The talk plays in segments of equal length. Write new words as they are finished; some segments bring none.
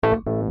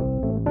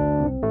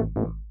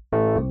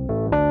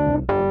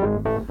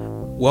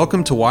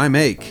Welcome to Why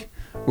Make,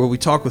 where we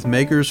talk with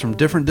makers from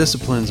different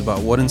disciplines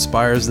about what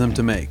inspires them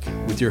to make,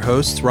 with your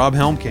hosts Rob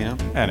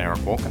Helmkamp and Eric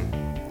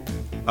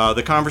Wolken.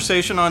 The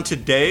conversation on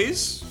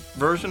today's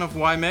version of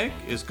Why Make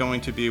is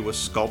going to be with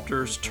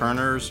sculptors,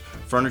 turners,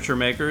 furniture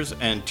makers,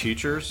 and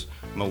teachers,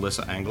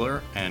 Melissa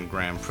Engler and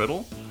Graham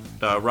Priddle.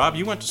 Rob,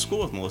 you went to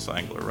school with Melissa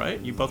Engler,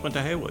 right? You both went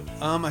to Haywood.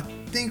 I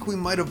think we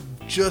might have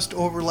just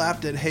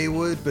overlapped at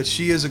Haywood, but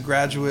she is a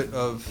graduate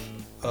of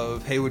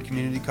Haywood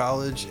Community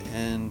College,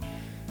 and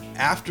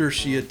after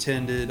she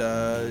attended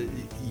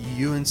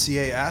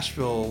UNCA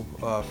Asheville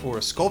for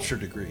a sculpture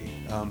degree.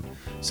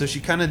 So she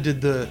kind of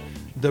did the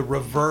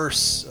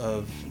reverse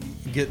of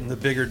getting the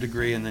bigger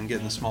degree and then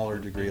getting the smaller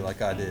degree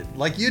like I did,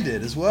 like you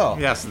did as well.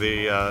 Yes,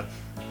 the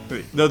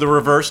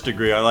reverse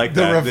degree. I like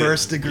that. The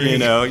reverse degree. You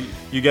know,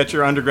 you get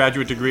your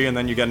undergraduate degree and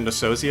then you get an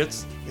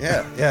associate's.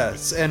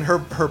 Yes. And her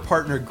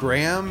partner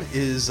Graham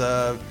is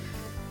a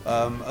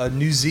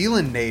New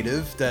Zealand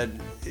native that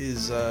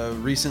is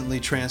recently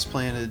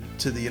transplanted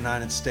to the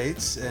United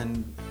States,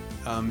 and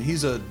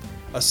he's a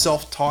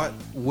self-taught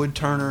wood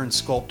turner and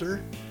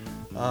sculptor.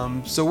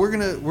 So we're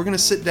gonna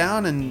sit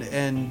down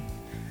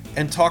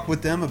and talk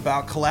with them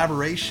about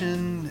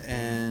collaboration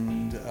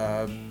and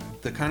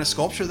the kind of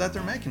sculpture that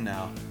they're making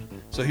now.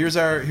 So here's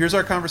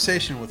our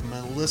conversation with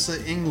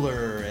Melissa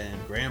Engler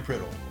and Graham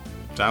Priddle.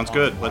 Sounds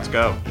good. Let's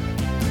go.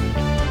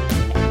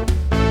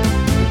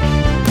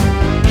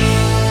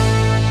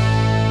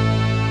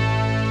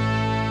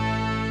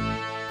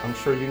 I'm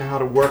sure you know how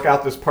to work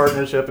out this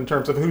partnership in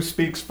terms of who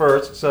speaks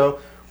first. So,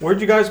 where'd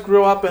you guys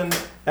grow up, and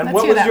Let's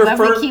what hear was that your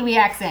lovely first? Kiwi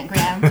accent,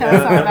 Graham. Tell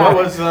us all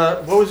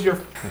about it. What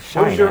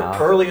was your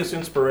earliest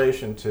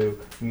inspiration to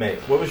make?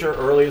 What was your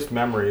earliest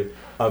memory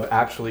of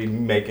actually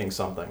making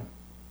something?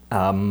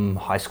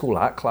 High school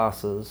art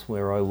classes,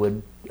 where I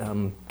would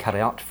cut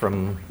out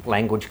from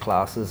language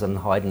classes and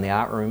hide in the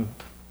art room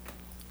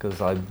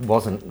because I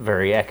wasn't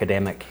very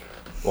academic,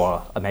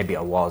 or maybe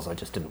I was, I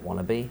just didn't want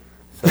to be.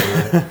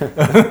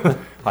 So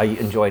I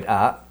enjoyed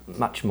art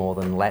much more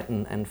than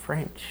Latin and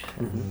French,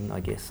 and I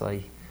guess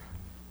I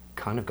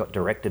kind of got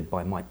directed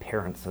by my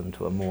parents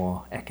into a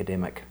more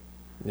academic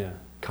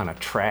kind of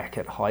track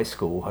at high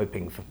school,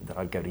 hoping that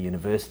I'd go to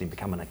university and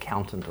become an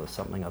accountant or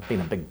something. I've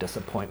been a big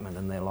disappointment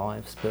in their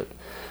lives, but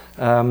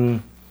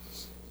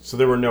so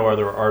there were no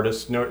other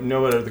artists,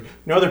 no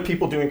other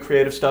people doing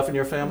creative stuff in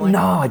your family?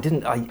 No, I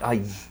didn't.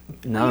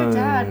 No. Your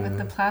dad with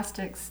the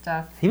plastic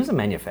stuff. He was a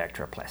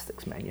manufacturer,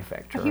 plastics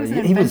manufacturer. He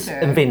was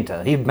an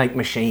inventor. He'd make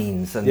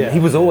machines, and he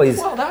was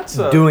always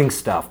doing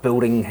stuff,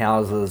 building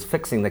houses,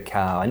 fixing the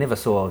car. I never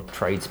saw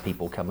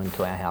tradespeople come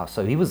into our house,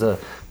 so he was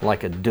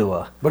like a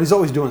doer. But he's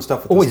always doing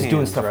stuff with his hands,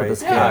 doing stuff right?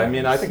 with his Yeah, hands. I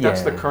mean, I think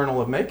that's the kernel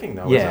of making,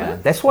 though, isn't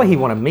it? That's why he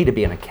wanted me to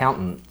be an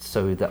accountant,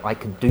 so that I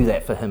could do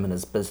that for him in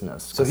his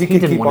business. So he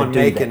could didn't keep want on to do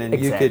making, that. and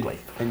exactly.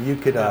 you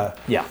could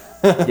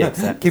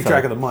exactly. keep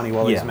track of the money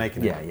while he's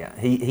making it. Yeah.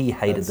 He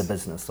hated the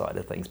business side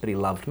of things, but he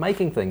loved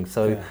making things.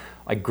 So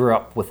I grew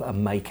up with a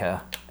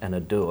maker and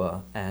a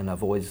doer, and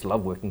I've always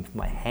loved working with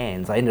my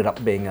hands. I ended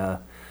up being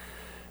at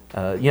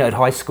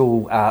high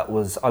school, I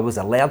was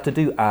allowed to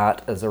do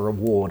art as a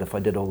reward if I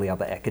did all the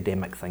other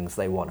academic things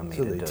they wanted me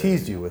to do. So they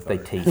teased you with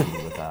art. They teased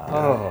me with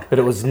art. But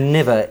it was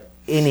never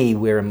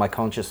anywhere in my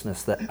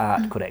consciousness that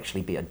art could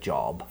actually be a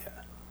job.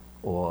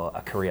 Or a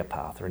career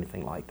path or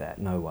anything like that,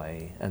 no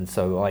way. And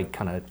so I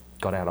kind of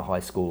got out of high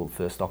school,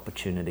 first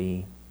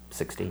opportunity,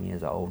 16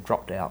 years old,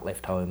 dropped out,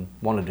 left home,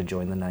 wanted to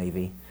join the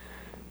Navy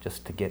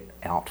just to get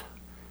out.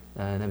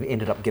 And I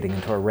ended up getting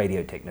into a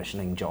radio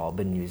technicianing job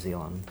in New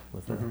Zealand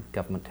with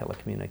government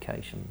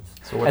telecommunications.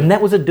 And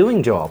that was a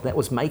doing job, that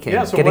was making.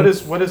 Yeah, so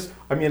what is,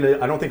 I mean,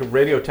 I don't think a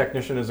radio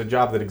technician is a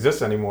job that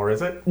exists anymore,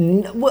 is it?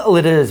 Well,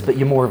 it is, but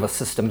you're more of a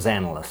systems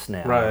analyst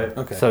now. Right.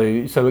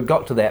 Okay. So it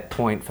got to that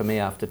point for me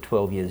after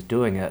 12 years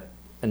doing it.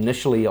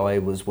 Initially, I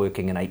was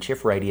working in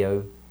HF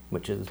radio,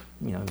 which is,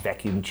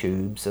 vacuum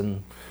tubes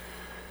and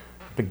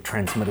big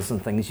transmitters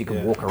and things you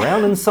can walk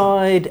around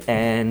inside,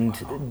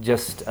 and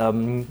just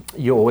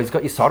you always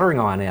got your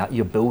soldering iron out.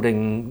 You're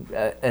building,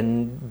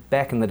 and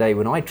back in the day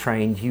when I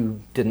trained,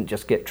 you didn't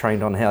just get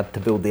trained on how to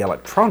build the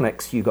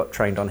electronics, you got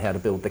trained on how to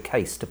build the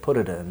case to put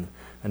it in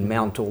and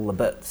mount all the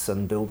bits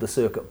and build the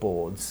circuit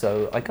boards.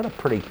 So I got a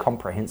pretty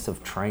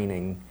comprehensive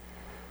training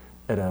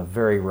at a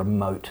very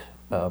remote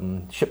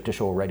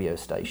ship-to-shore radio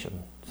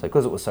station. So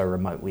because it was so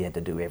remote, we had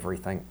to do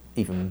everything,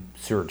 even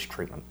sewage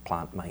treatment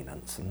plant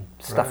maintenance and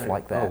stuff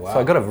like that. Oh, wow. So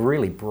I got a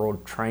really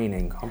broad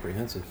training.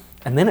 Comprehensive.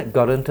 And then it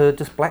got into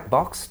just black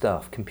box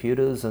stuff,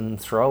 computers and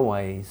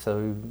throwaway.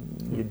 So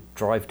you'd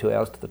drive 2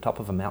 hours to the top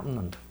of a mountain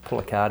and pull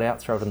a card out,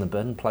 throw it in the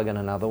bin, plug in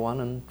another one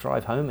and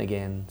drive home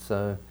again.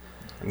 So.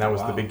 And that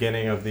was the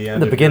beginning of the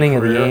end. The of beginning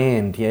your of the career?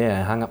 end,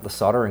 yeah. Hung up the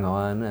soldering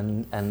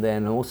iron, and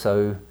then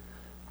also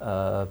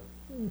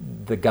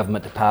the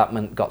government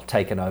department got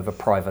taken over,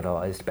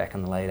 privatised back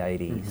in the late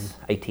 80s.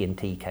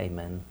 AT&T came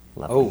in,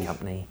 lovely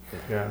company,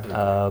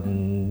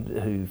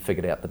 who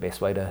figured out the best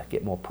way to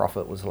get more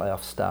profit was lay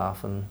off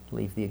staff and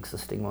leave the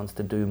existing ones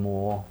to do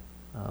more.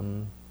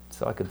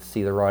 So I could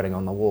see the writing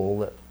on the wall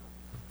that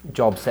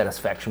job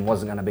satisfaction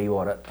wasn't going to be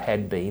what it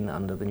had been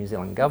under the New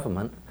Zealand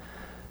government,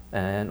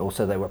 and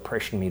also they were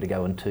pressuring me to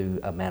go into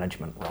a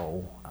management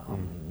role.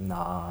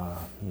 No.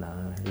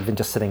 Even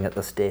just sitting at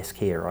this desk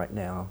here right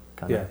now.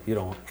 You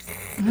don't.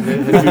 Have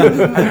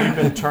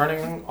you been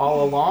turning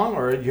all along,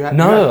 or you had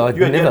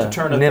yet to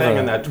turn a thing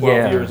in that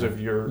 12 years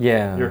of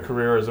your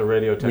career as a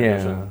radio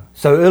technician? Yeah.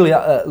 So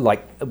earlier,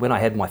 like when I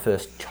had my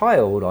first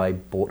child, I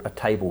bought a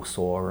table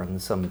saw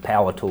and some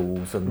power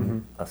tools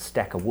and a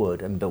stack of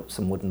wood and built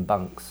some wooden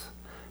bunks,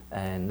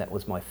 and that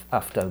was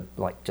after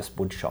like just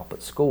wood shop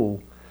at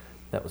school.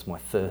 That was my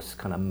first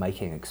kind of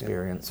making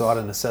experience. So out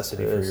of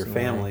necessity for your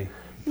family.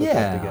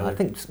 Yeah, I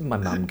think my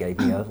mum gave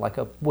me a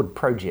wood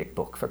project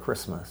book for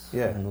Christmas.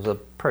 Yeah. And it was a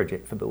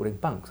project for building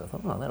bunks. I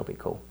thought, that'll be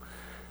cool.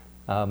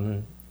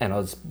 And I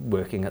was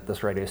working at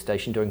this radio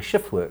station doing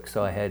shift work,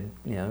 so I had,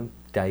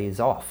 days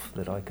off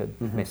that I could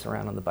mess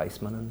around in the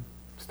basement and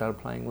started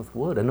playing with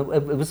wood. And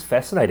it was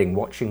fascinating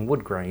watching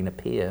wood grain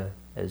appear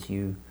as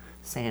you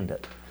sand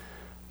it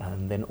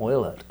and then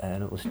oil it.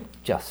 And it was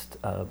just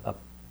a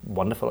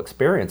wonderful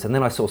experience. And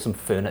then I saw some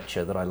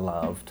furniture that I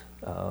loved.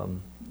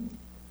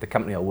 The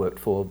company I worked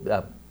for,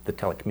 the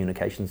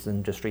telecommunications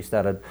industry,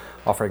 started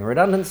offering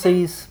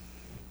redundancies,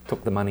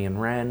 took the money and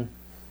ran,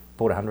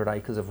 bought 100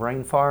 acres of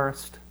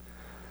rainforest.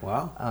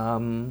 Wow.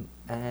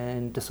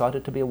 And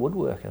decided to be a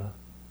woodworker.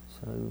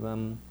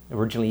 So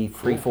originally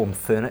freeform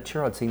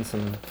furniture. I'd seen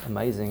some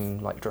amazing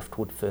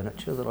driftwood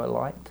furniture that I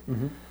liked.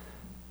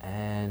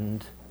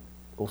 And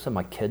also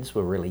my kids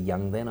were really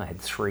young then. I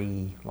had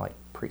 3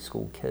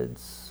 preschool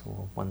kids,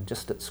 or one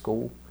just at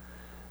school.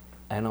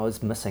 And I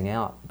was missing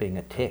out being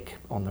a tech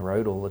on the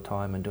road all the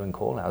time and doing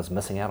call. I was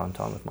missing out on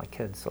time with my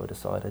kids, so I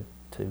decided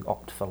to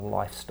opt for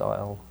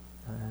lifestyle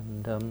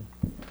and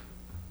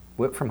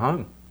work from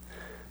home.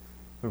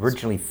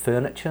 Originally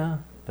furniture,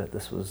 but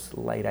this was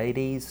late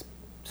 80s,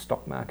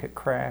 stock market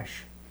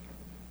crash.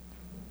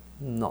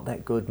 Not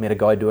that good. Met a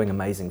guy doing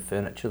amazing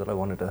furniture that I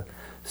wanted to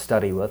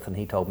study with, and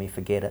he told me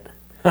forget it.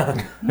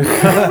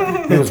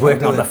 He was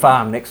working on the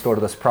farm next door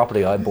to this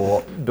property I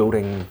bought,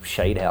 building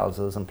shade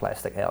houses and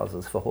plastic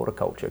houses for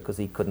horticulture because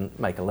he couldn't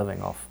make a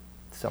living off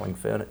selling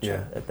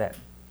furniture at that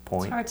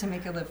point. It's hard to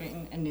make a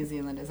living in New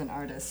Zealand as an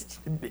artist.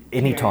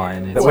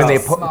 Anytime, but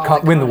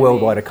when the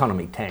worldwide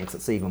economy tanks,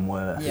 it's even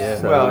worse. Yeah.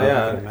 So,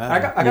 I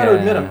got to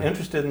admit, I'm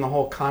interested in the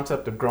whole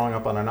concept of growing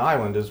up on an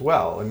island as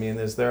well. I mean,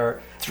 is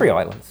there 3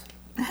 islands?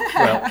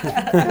 Well,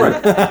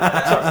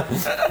 right.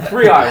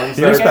 3 islands.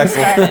 Don't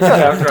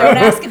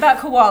ask about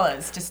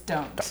koalas. Just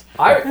don't.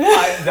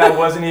 That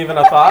wasn't even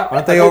a thought.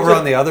 Aren't they over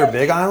on the other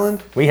big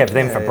island? We have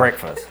them for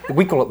breakfast.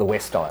 We call it the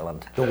West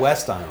Island. The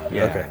West Island.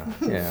 Yeah. Okay.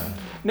 Yeah.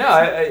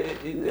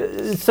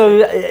 No. So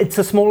it's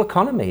a small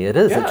economy. It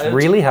is. Yeah, it's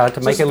really hard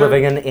to make a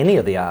living in any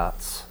of the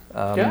arts.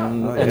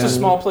 It's a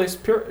small place.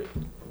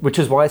 Which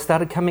is why I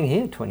started coming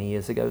here 20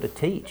 years ago to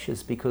teach,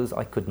 is because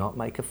I could not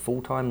make a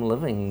full-time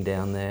living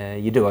down there.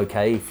 You do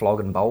okay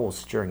flogging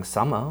bowls during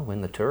summer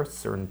when the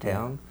tourists are in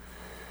town.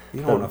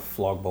 You don't want to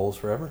flog bowls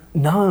forever?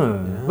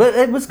 No, but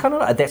it was kind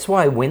of, that's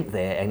why I went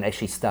there and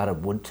actually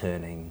started wood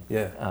turning.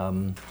 Yeah.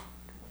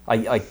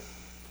 I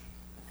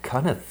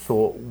kind of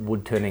thought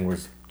wood turning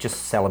was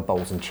just salad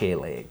bowls and chair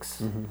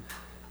legs.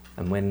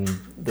 And when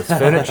this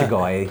furniture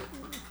guy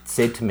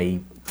said to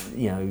me,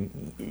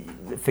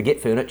 forget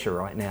furniture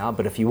right now,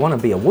 but if you want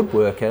to be a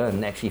woodworker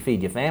and actually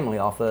feed your family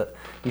off it,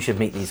 you should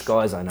meet these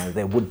guys I know.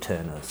 They're wood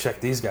turners. Check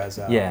these guys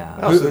out.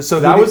 Yeah. So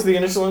that was the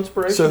initial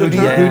inspiration? So who do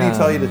you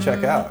tell you to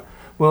check out?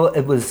 Well,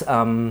 it was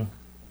one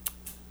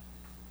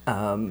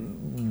of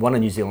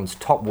New Zealand's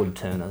top wood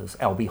turners,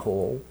 Albie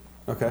Hall,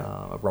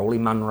 Rolly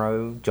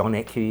Munro, John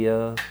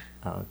Ecuyer,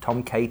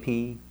 Tom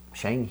Capey,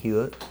 Shane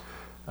Hewitt.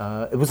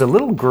 It was a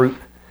little group.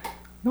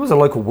 There was a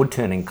local wood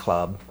turning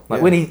club.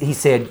 When he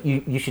said,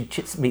 you should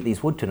meet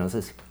these wood turners,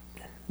 I said,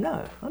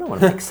 no, I don't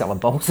want to make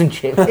salad bowls and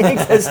chair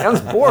legs. That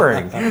sounds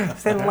boring.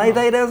 Stand late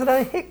 8 hours a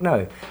day? Heck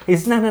no. He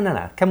says,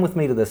 no, come with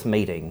me to this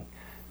meeting.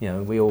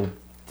 We all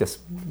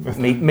just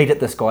meet at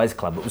this guys'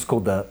 club. It was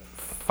called the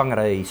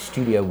Whangarei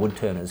Studio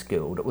Woodturners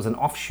Guild. It was an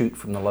offshoot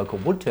from the local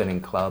wood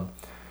turning club.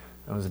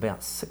 There was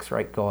about 6 or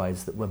 8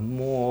 guys that were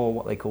more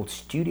what they called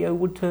studio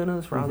wood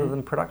turners rather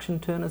than production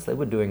turners. They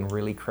were doing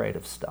really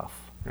creative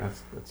stuff.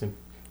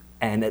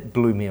 And it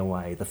blew me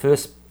away. The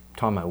first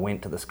time I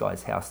went to this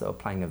guy's house, they were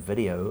playing a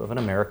video of an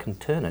American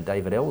turner,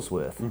 David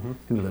Ellsworth,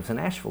 who lives in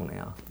Asheville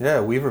now. Yeah,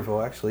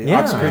 Weaverville, actually.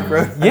 Yeah. Ox Creek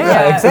Road.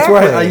 Yeah, exactly. That's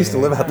where I used to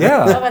live out there.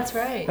 Yeah. Oh, that's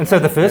right. And so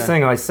the first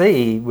thing I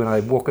see when I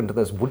walk into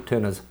this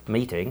woodturners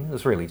meeting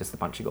is really just a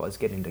bunch of guys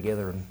getting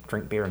together and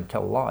drink beer and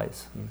tell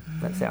lies. And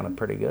that sounded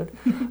pretty good.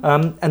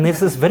 And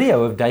there's this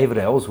video of David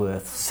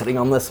Ellsworth sitting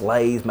on this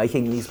lathe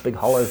making these big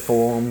hollow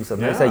forms.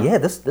 And they say,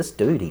 this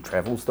dude, he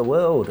travels the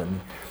world and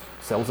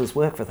sells his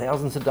work for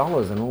thousands of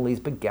dollars in all these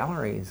big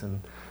galleries.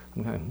 And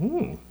I'm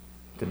going,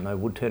 didn't know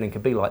wood turning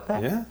could be like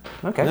that. Yeah.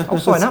 Okay, I'll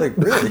sign up.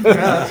 Really?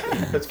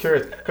 That's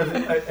curious. Because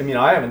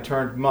I haven't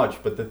turned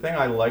much, but the thing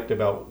I liked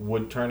about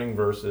wood turning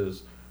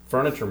versus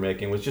furniture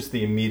making was just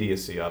the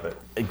immediacy of it.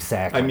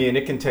 Exactly. I mean,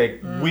 it can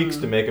take weeks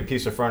to make a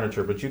piece of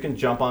furniture, but you can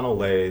jump on a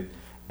lathe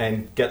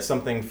and get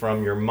something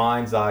from your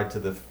mind's eye to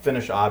the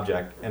finished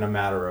object in a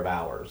matter of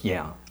hours.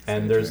 Yeah.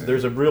 And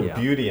there's a real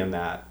beauty in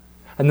that.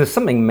 And there's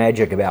something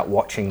magic about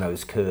watching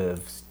those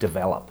curves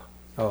develop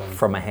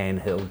from a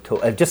handheld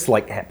tool. It just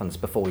like happens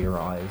before your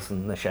eyes,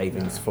 and the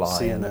shavings fly.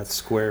 Seeing that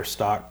square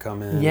stock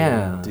come in.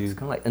 Yeah, it's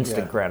kind of like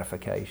instant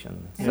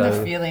gratification. And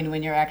the feeling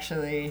when you're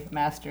actually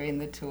mastering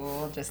the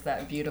tool, just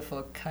that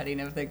beautiful cutting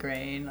of the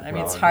grain. I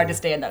mean, it's hard to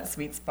stay in that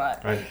sweet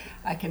spot. Right.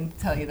 I can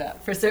tell you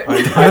that for certain.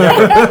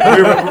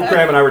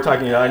 Graham and I were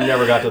talking. I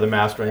never got to the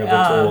mastering of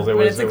the tools. But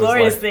it's a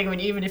glorious thing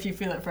when even if you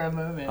feel it for a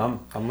moment.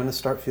 I'm going to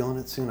start feeling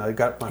it soon. I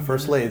got my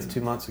first lathe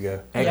 2 months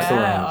ago.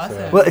 Excellent. Yeah, awesome.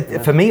 So,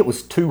 well, for me, it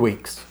was 2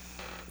 weeks.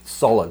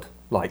 Solid.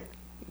 Like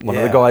one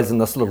of the guys in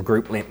this little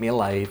group lent me a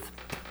lathe.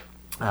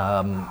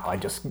 I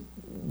just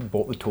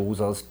bought the tools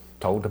I was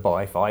told to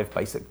buy, 5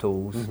 basic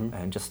tools,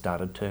 and just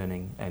started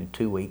turning. And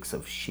 2 weeks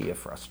of sheer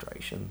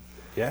frustration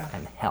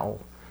and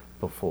hell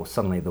before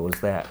suddenly there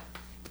was that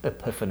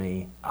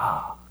epiphany.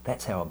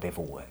 That's how a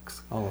bevel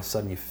works. All of a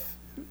sudden you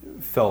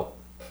felt...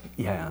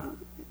 Yeah.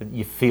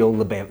 You feel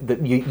the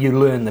bevel, you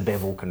learn the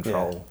bevel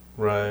control. Yeah.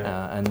 Right.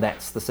 And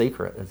that's the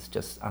secret, is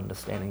just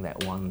understanding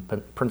that one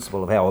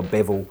principle of how a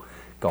bevel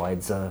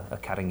guides a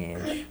cutting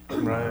edge.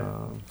 Right.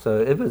 So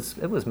it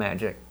was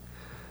magic.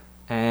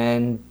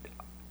 And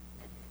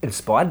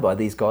inspired by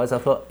these guys, I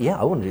thought,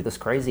 I want to do this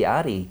crazy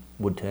arty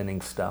wood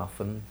turning stuff,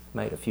 and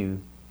made a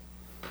few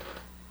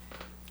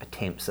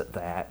attempts at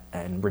that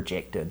and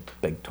rejected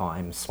big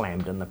time,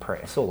 slammed in the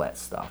press, all that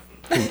stuff.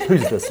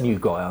 Who's this new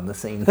guy on the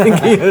scene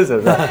thinking?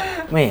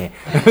 Man,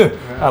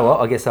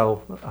 I guess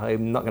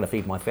I'm not going to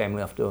feed my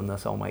family off doing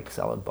this. I'll make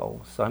salad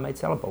bowls. So I made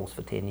salad bowls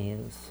for 10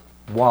 years,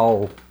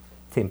 while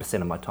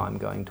 10% of my time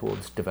going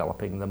towards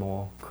developing the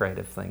more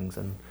creative things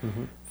and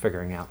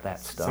figuring out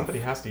that stuff. Somebody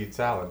has to eat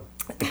salad.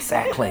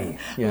 Exactly.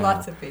 Yeah.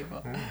 Lots of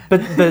people.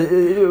 But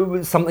it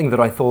was something that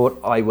I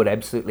thought I would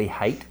absolutely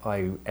hate,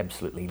 I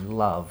absolutely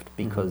loved,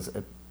 because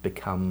it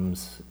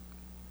becomes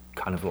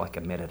kind of like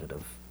a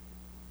meditative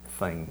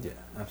thing. Yeah,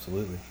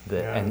 absolutely.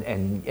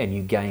 And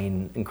you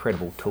gain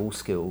incredible tool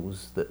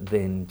skills that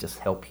then just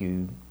help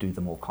you do the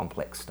more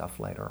complex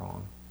stuff later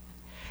on.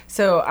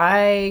 So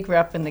I grew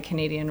up in the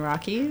Canadian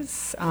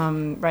Rockies,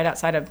 right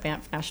outside of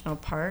Banff National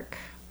Park,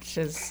 which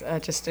is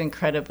just an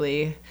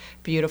incredibly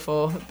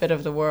beautiful bit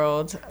of the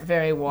world,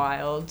 very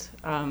wild.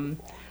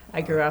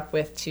 I grew up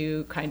with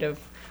 2 kind of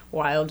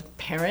wild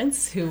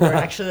parents who were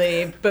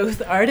actually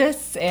both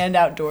artists and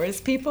outdoors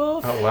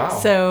people. Oh, wow.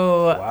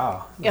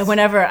 So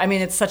whenever, I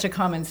mean, it's such a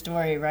common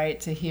story, right,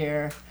 to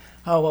hear,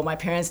 my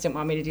parents didn't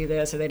want me to do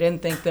this, or they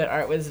didn't think that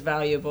art was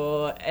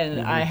valuable,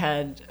 and I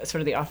had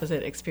sort of the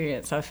opposite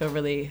experience, so I feel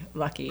really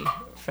lucky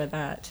for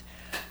that.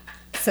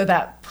 So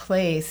that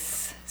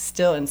place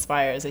still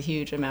inspires a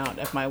huge amount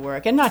of my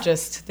work, and not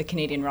just the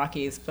Canadian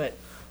Rockies, but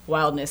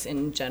wildness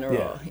in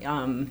general.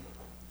 Yeah.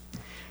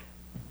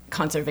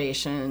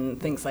 Conservation,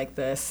 things like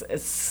this.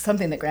 It's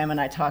something that Graham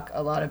and I talk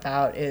a lot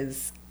about,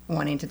 is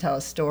wanting to tell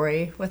a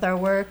story with our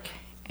work,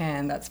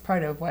 and that's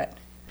part of what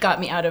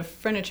got me out of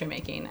furniture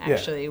making,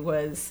 actually,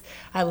 was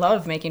I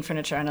love making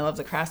furniture, and I love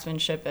the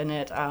craftsmanship in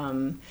it.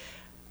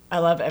 I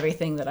love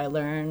everything that I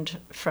learned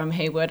from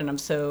Haywood, and I'm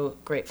so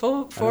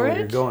grateful for it.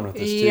 You're going with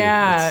this too.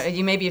 Yeah,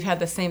 you've had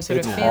the same sort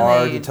of feeling. It's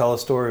hard to tell a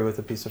story with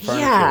a piece of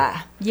furniture.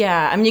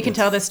 Yeah. I mean, you can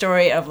tell the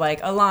story of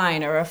like a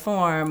line or a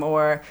form,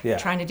 or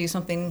trying to do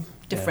something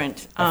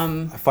different.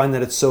 I find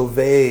that it's so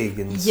vague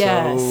and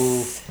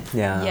you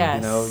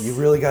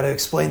really got to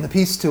explain the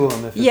piece to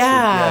them. If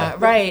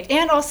it's right.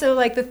 And also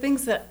like the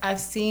things that I've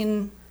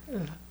seen.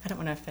 I don't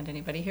want to offend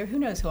anybody here. Who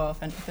knows who I'll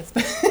offend if it's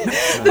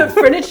the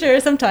furniture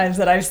sometimes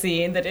that I've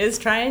seen that is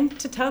trying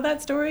to tell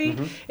that story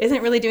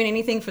isn't really doing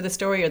anything for the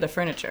story or the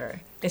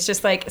furniture. It's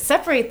just like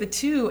separate the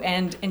two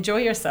and enjoy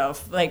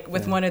yourself, like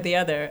with one or the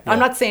other. I'm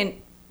not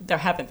saying there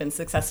haven't been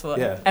successful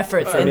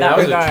efforts in that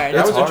regard.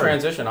 That was a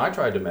transition I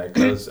tried to make,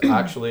 because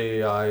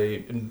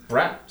actually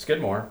Brent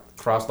Skidmore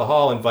across the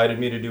hall invited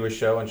me to do a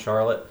show in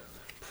Charlotte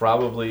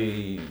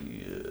probably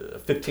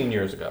 15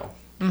 years ago.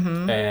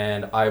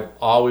 And I've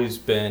always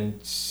been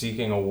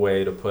seeking a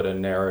way to put a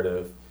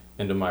narrative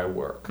into my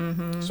work.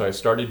 So I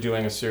started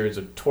doing a series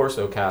of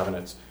torso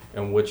cabinets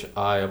in which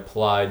I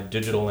applied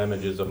digital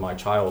images of my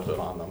childhood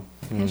on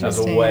them as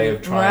a way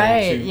of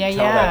trying to tell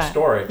that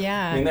story.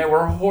 I mean, they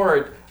were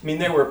horrid. I mean,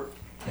 they were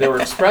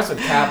expressive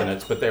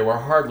cabinets, but they were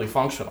hardly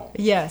functional.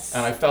 Yes.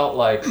 And I felt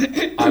like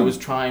I was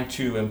trying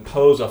to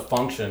impose a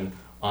function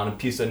on a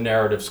piece of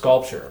narrative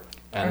sculpture.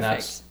 And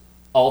that's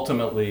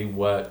ultimately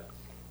what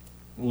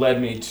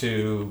led me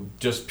to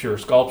just pure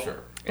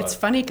sculpture. It's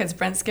funny because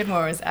Brent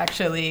Skidmore was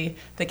actually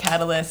the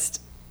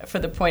catalyst for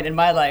the point in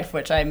my life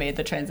which I made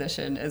the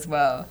transition as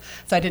well.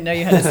 So I didn't know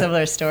you had a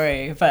similar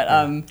story, but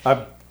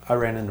I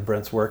ran into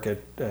Brent's work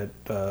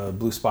at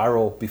Blue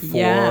Spiral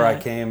before I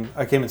came.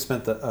 I came and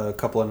spent a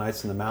couple of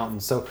nights in the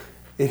mountains. So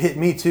it hit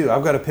me too.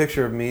 I've got a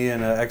picture of me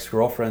and an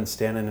ex-girlfriend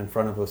standing in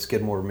front of a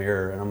Skidmore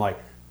mirror, and I'm like,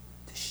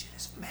 this shit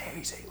is magic.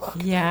 amazing. Look.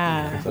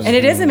 Yeah, and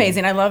it is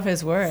amazing. I love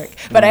his work.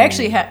 But I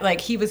actually had,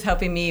 like, he was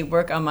helping me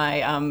work on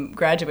my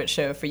graduate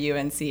show for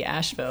UNC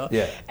Asheville.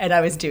 Yeah. And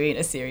I was doing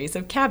a series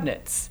of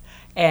cabinets.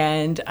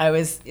 And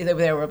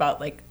they were about,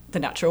 like, the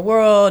natural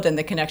world and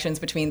the connections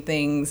between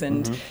things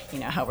and, you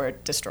know, how we're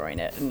destroying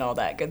it and all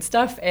that good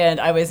stuff. And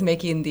I was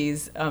making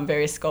these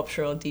very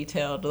sculptural,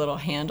 detailed little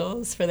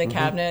handles for the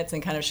cabinets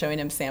and kind of showing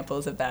him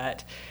samples of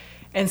that.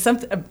 And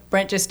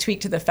Brent just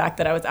tweaked to the fact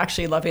that I was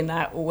actually loving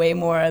that way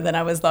more than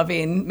I was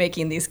loving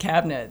making these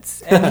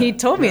cabinets. And he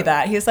told me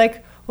that. He was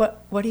like,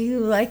 what are you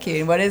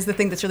liking? What is the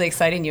thing that's really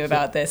exciting you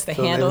about this? The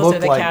So handles they or the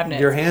look like, cabinets?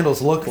 your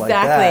handles look like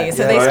that. Exactly.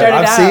 So Yeah. they started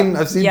I've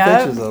out. seen Yep,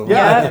 pictures of them.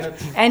 yep.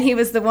 And he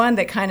was the one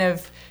that kind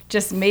of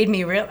just made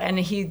me real, and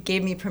he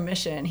gave me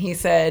permission. He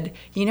said,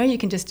 you know, you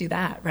can just do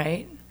that,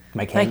 right?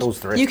 Make handles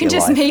the rest You of can your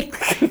just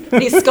life. make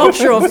these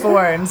sculptural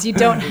forms. You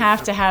don't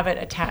have to have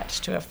it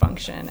attached to a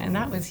function, and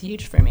that was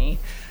huge for me.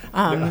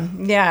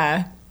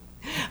 Yeah.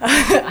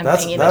 I'm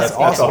That's hanging that's up.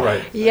 That's awesome. all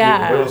right.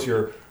 Yeah. What is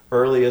your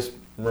earliest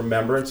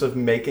remembrance of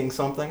making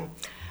something?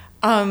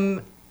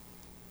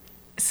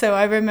 So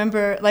I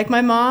remember, like,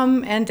 my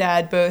mom and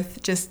dad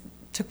both just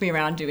took me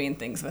around doing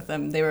things with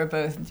them. They were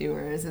both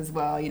doers as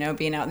well, you know,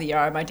 being out in the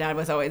yard. My dad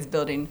was always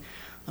building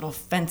little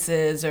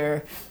fences,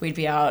 or we'd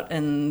be out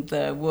in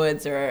the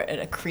woods or at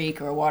a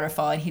creek or a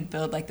waterfall, and he'd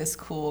build like this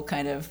cool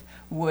kind of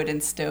wood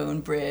and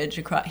stone bridge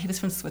across. He was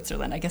from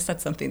Switzerland. I guess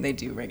that's something they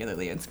do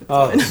regularly in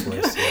Oh, Switzerland. the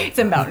Swiss. Yeah. It's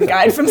a mountain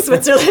guide from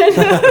Switzerland.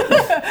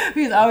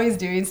 He's always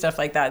doing stuff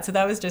like that. So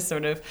that was just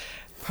sort of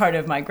part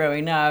of my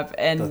growing up.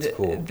 And That's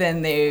cool.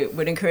 then they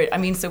would encourage, I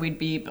mean, so we'd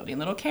be building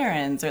little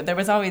cairns, or there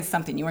was always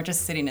something. You weren't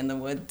just sitting in the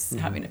woods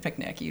having a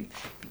picnic. You'd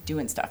be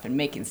doing stuff and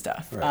making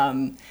stuff.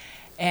 Right.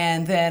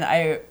 And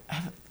then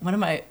one of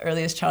my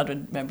earliest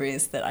childhood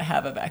memories that I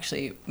have of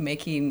actually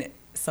making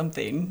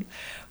something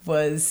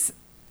was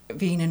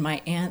being in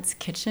my aunt's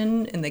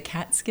kitchen in the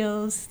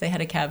Catskills. They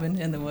had a cabin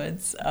in the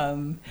woods,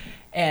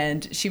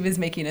 and she was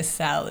making a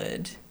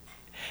salad.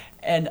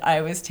 And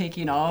I was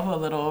taking all the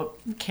little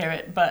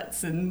carrot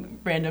butts and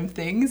random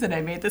things, and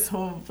I made this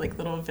whole like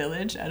little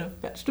village out of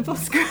vegetable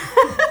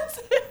scraps.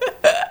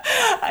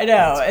 I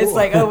know, That's it's cool.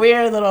 like a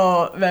weird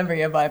little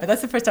memory of mine, but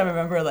that's the first time I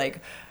remember like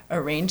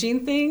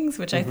arranging things,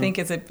 which I think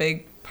is a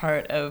big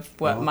part of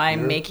what Well, my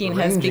you're making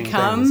has arranging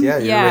become. things. Yeah,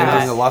 you're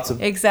arranging lots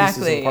of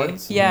exactly. pieces and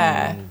parts.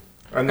 Yeah.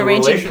 And the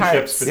Arranging relationships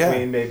parts. between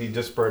Yeah. maybe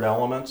disparate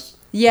elements.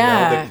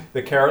 Yeah. You know,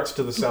 the carrots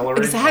to the celery.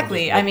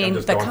 Exactly. I'm I mean,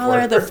 just the going for color,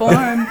 it. the form.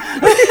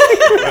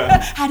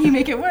 How do you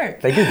make it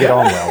work? They do get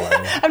on well,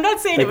 though. I'm not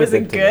saying They it was a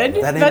get together.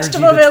 good That energy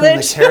vegetable between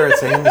village. the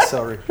carrots and the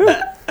celery.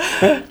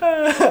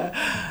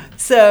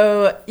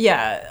 So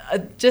yeah,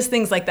 just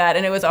things like that,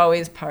 and it was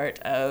always part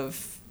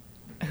of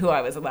who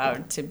I was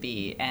allowed to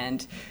be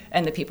and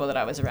the people that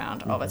I was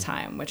around all the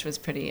time, which was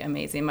pretty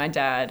amazing. My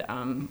dad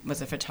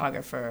was a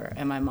photographer,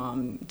 and my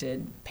mom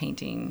did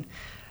painting.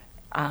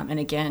 And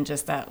again,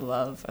 just that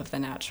love of the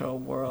natural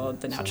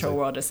world. The sounds natural like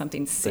world is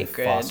something They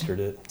sacred. fostered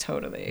it.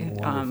 Totally.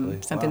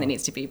 Wonderfully. Something Wow. that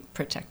needs to be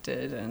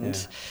protected. And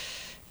Yeah.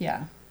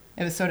 yeah.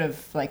 It was sort of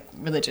like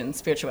religion,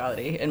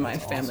 spirituality in my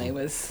That's family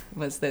awesome.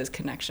 was those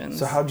connections.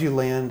 So how'd you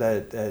land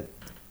at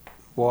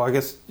well, I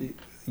guess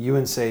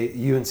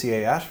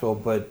UNCA Asheville,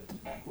 but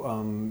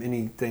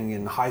anything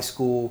in high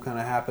school kind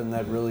of happened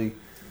that really,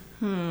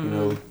 you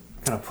know,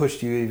 kind of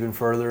pushed you even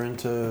further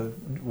into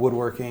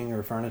woodworking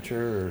or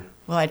furniture or?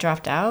 Well, I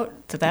dropped out,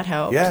 so that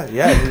helped. Yeah.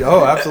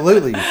 Oh,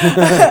 absolutely.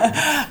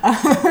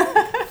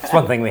 It's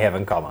one thing we have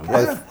in common,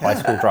 both high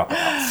school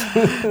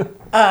dropouts.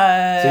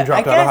 So you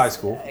dropped out of high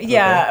school.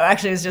 Yeah, Okay.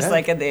 actually, it was just Yeah.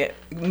 like in the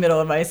middle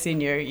of my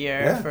senior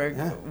year Yeah, for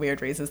yeah.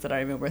 weird reasons that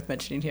aren't even worth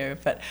mentioning here.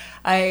 But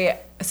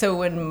so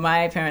when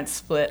my parents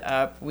split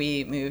up,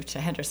 we moved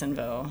to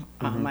Hendersonville,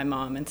 my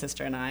mom and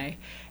sister and I,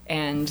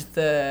 and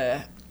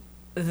the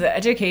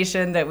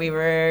education that we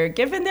were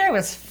given there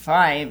was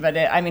fine, but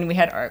we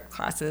had art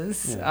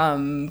classes,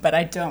 but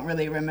I don't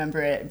really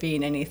remember it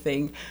being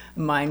anything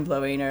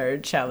mind-blowing or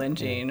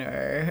challenging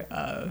or,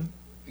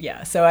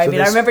 So I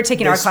remember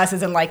taking art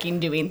classes and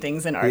liking doing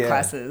things in art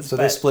classes. So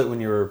they split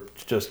when you were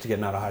just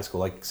getting out of high school,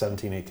 like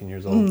 17, 18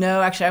 years old?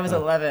 No, actually, I was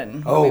 11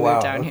 when Oh, we wow.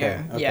 moved down Okay,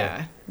 here.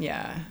 okay.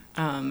 Yeah.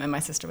 And my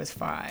sister was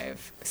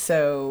 5.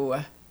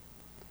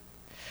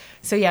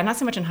 So yeah, not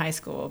so much in high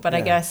school, but I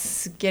Yeah.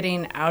 guess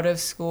getting out of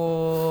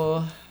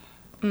school,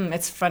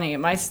 it's funny.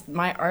 My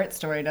art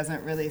story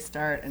doesn't really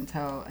start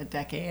until a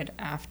decade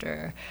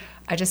after.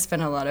 I just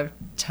spent a lot of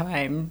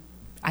time.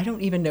 I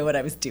don't even know what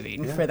I was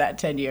doing for that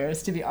 10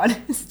 years, to be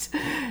honest.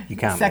 You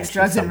can't Sex, mention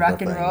drugs, some and of rock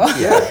the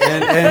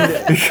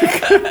and things.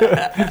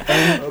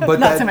 roll. But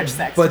Not so much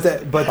sex. But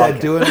that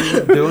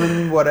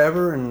doing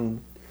whatever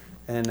and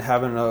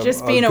having a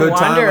Just being a good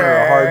time or a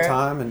wanderer. hard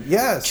time and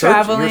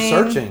Traveling. you're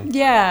searching.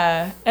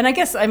 Yeah. And I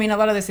guess, a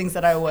lot of those things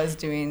that I was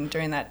doing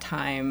during that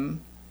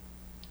time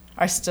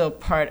are still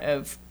part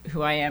of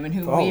who I am and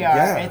who Oh, we are.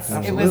 yeah, It was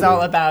absolutely.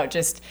 all about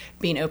just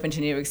being open to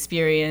new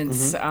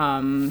experience,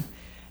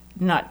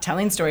 not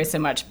telling stories so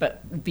much,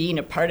 but being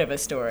a part of a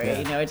story. Yeah.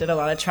 You know, I did a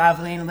lot of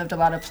traveling, lived a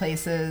lot of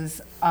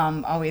places,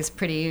 always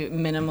pretty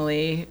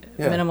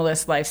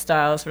minimalist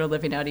lifestyle, sort of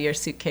living out of your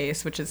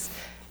suitcase, which is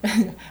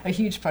a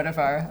huge part of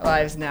our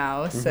lives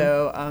now.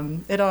 So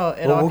it all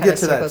we'll kind get of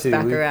to that circles too.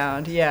 back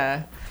around.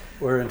 Yeah.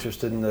 We're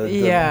interested in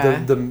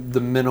Yeah. the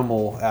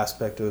minimal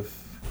aspect of.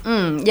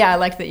 Yeah, I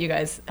like that you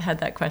guys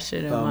had that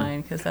question in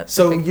mind, because that's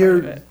So a big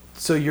part of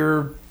it.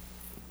 you're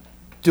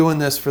doing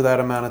this for that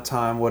amount of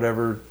time,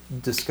 whatever,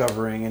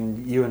 discovering,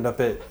 and you end up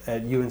at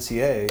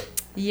UNCA.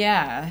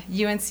 Yeah,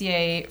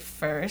 UNCA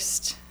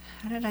first.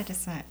 How did I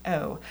decide?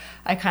 Oh,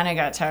 I kind of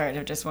got tired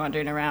of just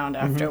wandering around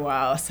after a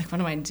while. It's like,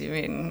 what am I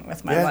doing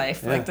with my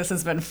life? Like, this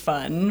has been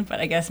fun, but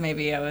I guess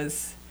maybe I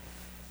was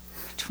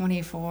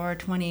 24,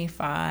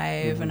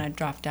 25, and I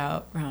dropped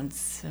out around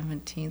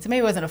 17. So maybe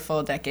it wasn't a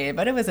full decade,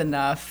 but it was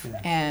enough.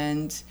 Yeah.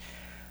 And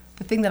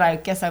the thing that I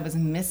guess I was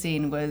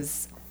missing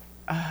was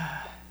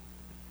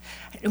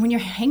when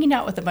you're hanging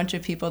out with a bunch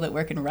of people that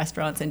work in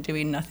restaurants and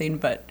doing nothing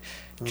but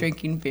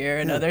drinking beer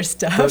and other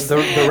stuff.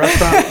 The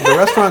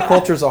restaurant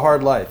culture is a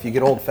hard life. You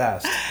get old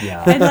fast.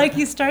 Yeah. And like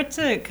you start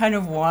to kind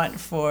of want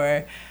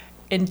for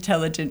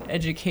intelligent,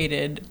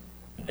 educated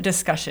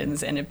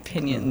discussions and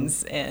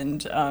opinions,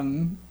 and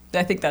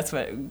I think that's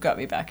what got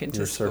me back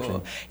into school.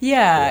 Searching.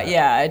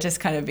 Yeah. It just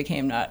kind of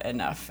became not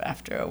enough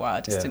after a while.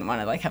 I just didn't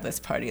want to like have this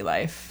party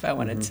life. I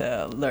wanted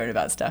to learn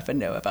about stuff and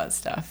know about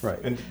stuff. Right.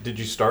 And did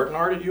you start in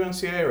art at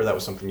UNCA, or that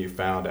was something you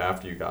found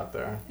after you got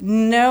there?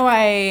 No,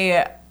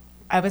 I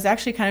was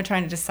actually kind of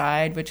trying to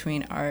decide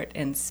between art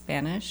and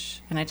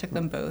Spanish, and I took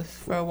them both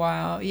for a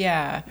while.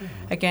 Yeah.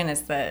 Again, it's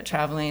the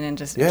traveling and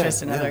just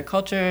interest in other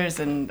cultures,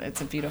 and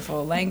it's a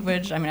beautiful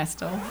language. I mean, I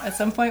still at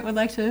some point would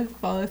like to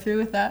follow through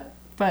with that.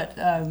 But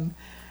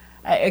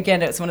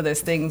again, it's one of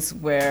those things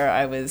where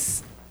I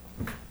was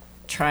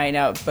trying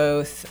out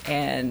both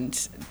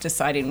and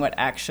deciding what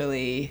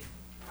actually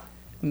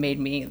made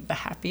me the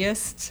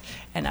happiest.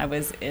 And I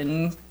was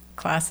in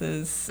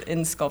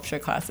sculpture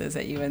classes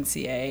at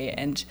UNCA,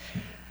 and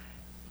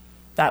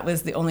that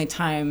was the only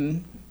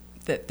time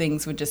that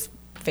things would just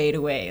fade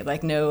away.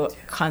 Like no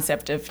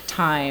concept of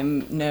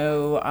time,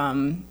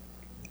 no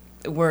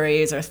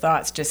worries or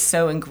thoughts, just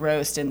so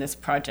engrossed in this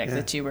project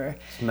that you were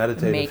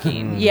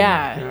making.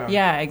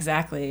 Yeah,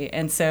 exactly.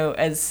 And so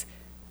as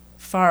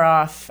far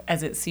off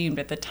as it seemed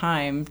at the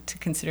time to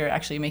consider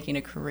actually making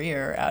a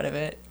career out of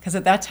it, because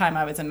at that time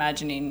I was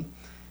imagining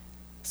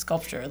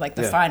sculpture, like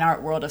the fine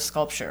art world of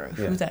sculpture.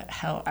 Who the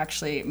hell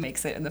actually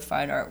makes it in the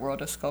fine art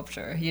world of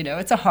sculpture? You know,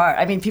 it's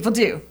people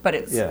do, but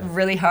it's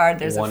really hard.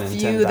 There's a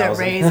few that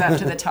raise up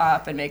to the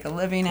top and make a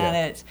living at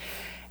it.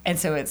 And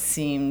so it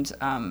seemed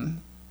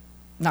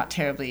not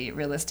terribly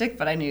realistic,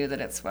 but I knew that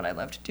it's what I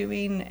loved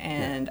doing,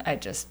 and I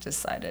just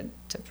decided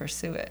to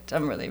pursue it.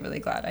 I'm really, really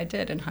glad I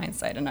did in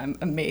hindsight, and I'm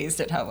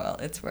amazed at how well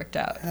it's worked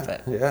out.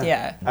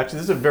 Actually, this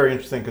is very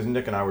interesting, because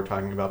Nick and I were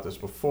talking about this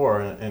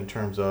before in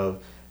terms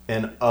of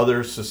in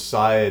other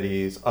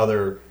societies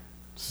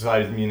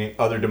meaning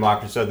other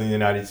democracies other than the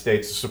United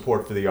States,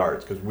 support for the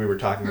arts, because we were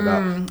talking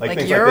about like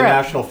things Europe, like the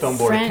National Film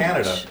Board French,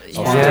 of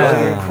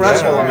Canada.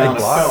 Incredible amount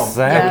of film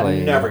Exactly.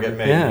 that never get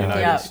made in the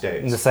United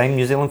States. And the same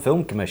New Zealand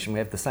Film Commission, we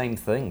have the same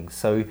thing.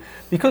 So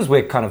because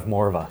we're kind of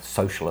more of a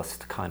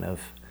socialist kind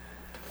of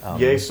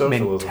Yay,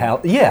 socialism.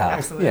 Absolutely.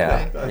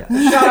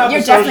 Shout out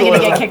You're to definitely going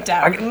to get socialism. kicked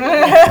out.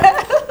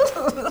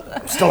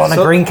 Still on a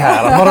green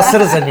card. I'm not a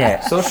citizen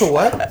yet. Social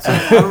what?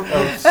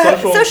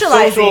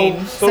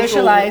 Socializing.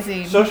 Social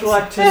activities. Social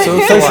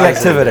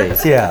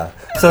activities, yeah.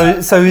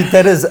 So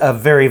that is a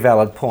very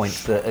valid point,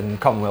 that in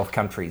Commonwealth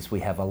countries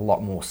we have a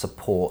lot more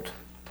support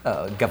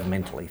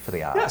governmentally for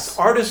the arts. Yes,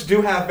 artists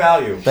do have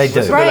value. They do.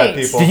 Listen to that,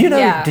 people.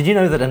 Did you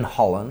know that in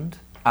Holland,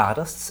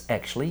 artists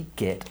actually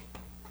get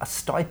a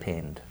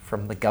stipend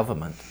from the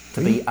government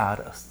to be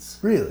artists?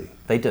 Really?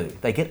 They do.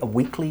 They get a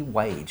weekly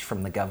wage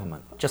from the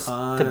government just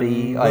to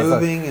be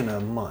moving in a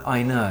month.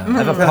 I know.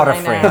 I have a potter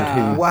friend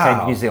who Wow. came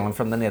to New Zealand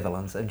from the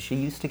Netherlands, and she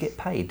used to get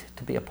paid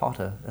to be a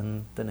potter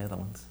in the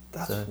Netherlands.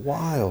 That's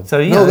wild.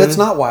 So, no, that's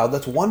not wild.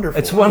 That's wonderful.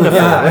 It's wonderful.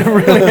 It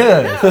really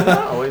is.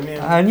 No, I mean,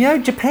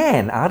 And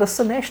Japan, artists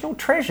are national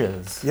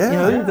treasures.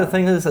 Yeah. The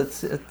thing is,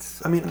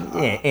 it's. I mean,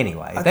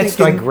 anyway, I that's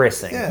think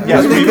digressing.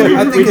 yes, I think we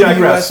in the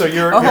digress. US So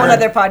you're A whole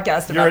other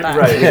podcast about that.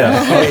 Right.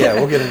 Oh yeah,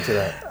 we'll get into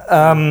that.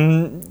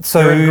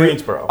 So You're in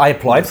Greensboro. I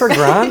applied for a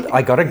grant.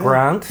 I got a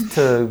grant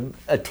to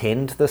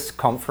attend this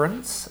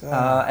conference,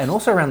 and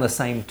also around the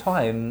same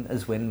time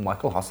as when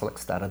Michael Hoslick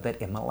started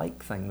that Emma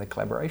Lake thing, the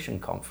collaboration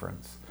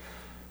conference.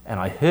 And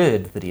I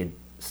heard that he had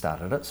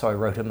started it, so I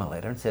wrote him a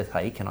letter and said,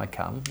 "Hey, can I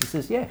come?" He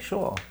says, "Yeah,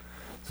 sure."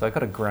 So I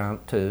got a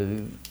grant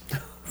to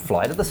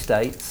fly to the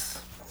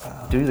States,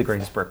 do the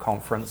Greensboro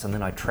conference, and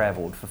then I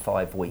travelled for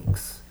 5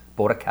 weeks,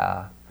 bought a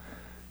car,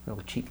 a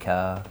little cheap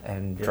car,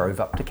 and drove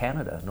up to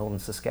Canada, northern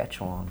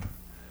Saskatchewan.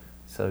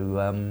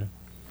 So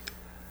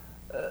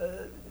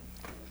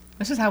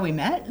This is how we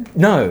met?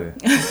 No.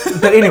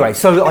 But anyway,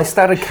 so I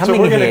started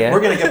coming here.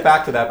 We're gonna get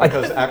back to that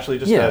because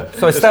actually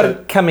So I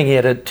started coming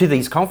here to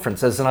these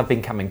conferences, and I've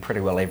been coming pretty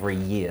well every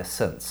year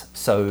since.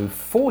 So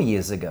 4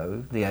 years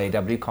ago, the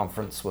AAW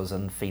conference was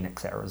in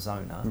Phoenix,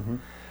 Arizona,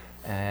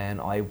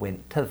 and I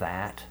went to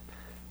that.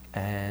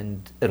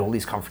 And at all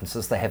these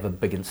conferences, they have a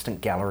big instant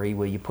gallery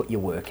where you put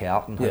your work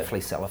out and hopefully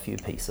sell a few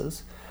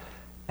pieces.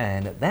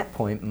 And at that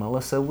point,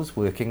 Melissa was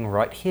working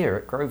right here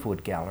at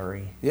Grovewood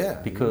Gallery. Yeah.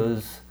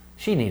 Because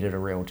she needed a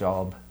real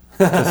job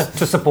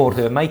to support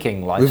her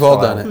making lifestyle. We've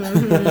all done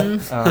it.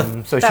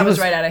 So That she was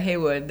right out of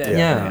Haywood.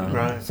 Yeah.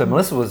 Right. So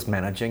Melissa was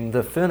managing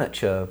the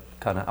furniture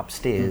kind of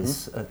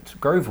upstairs at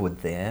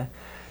Grovewood there.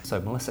 So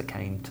Melissa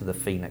came to the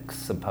Phoenix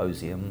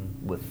Symposium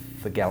with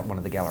one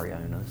of the gallery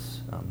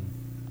owners,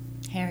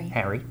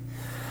 Harry,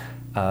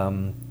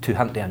 to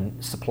hunt down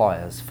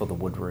suppliers for the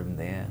woodroom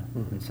there.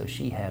 And so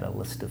she had a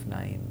list of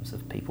names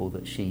of people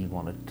that she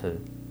wanted to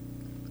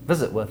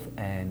visit with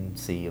and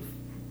see if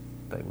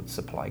they would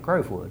supply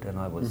Grovewood, and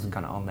I was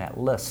kind of on that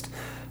list.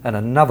 And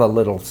another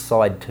little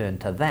side turn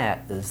to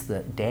that is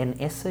that Dan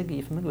Essig, are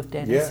you familiar with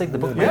Dan Essig, the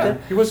bookmaker?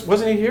 Yeah,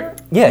 wasn't he here?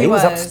 Yeah, he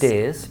was. was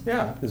upstairs.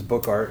 Yeah. His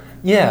book art,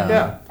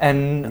 Yeah.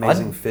 And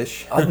amazing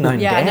fish. I'd known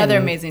Yeah, Dan another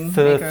amazing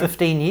for maker.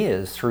 15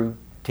 years through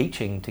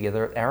teaching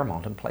together at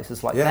Aramont and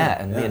places like Yeah,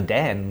 that. And me yeah. and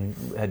Dan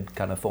had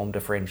kind of formed a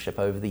friendship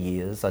over the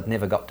years. I'd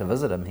never got to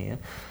visit him here.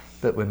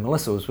 But when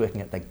Melissa was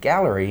working at the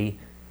gallery,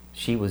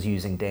 she was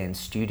using Dan's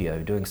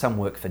studio, doing some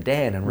work for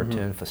Dan in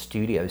return for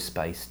studio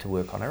space to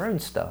work on her own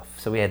stuff.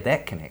 So we had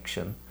that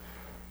connection.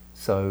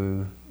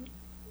 So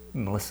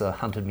Melissa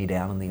hunted me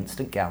down in the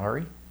Instant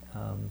Gallery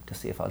to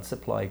see if I'd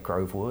supply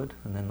Grovewood.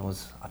 And then there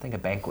was, I think, a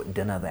banquet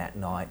dinner that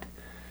night.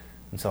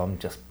 And so I'm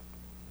just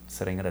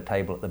sitting at a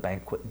table at the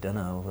banquet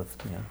dinner with,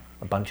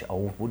 a bunch of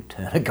old wood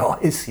turner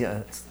guys.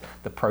 It's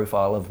the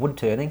profile of wood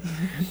turning.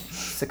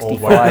 65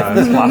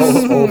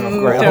 plus old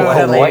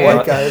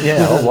white guys.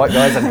 Yeah, old white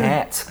guys in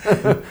hats.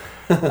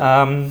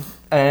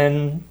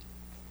 And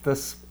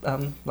this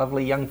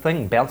lovely young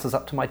thing bounces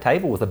up to my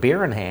table with a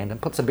beer in hand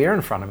and puts a beer in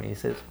front of me. He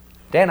says,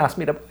 Dan asked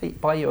me to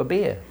buy you a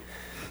beer.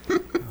 I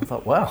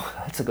thought, wow,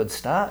 that's a good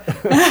start.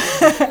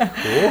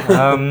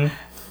 Cool.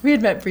 We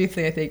had met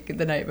briefly, I think,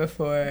 the night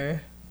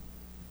before.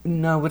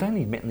 No, we'd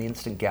only met in the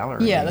Instant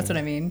Gallery. Yeah, that's what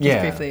I mean,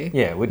 just briefly.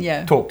 Yeah,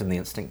 we'd talked in the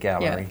Instant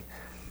Gallery.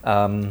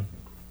 And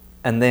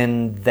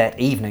then that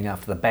evening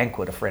after the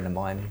banquet, a friend of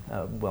mine,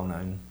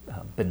 well-known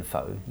Bin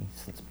Pho,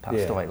 he's since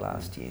passed away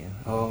last year.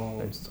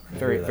 Oh,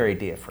 very, very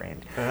dear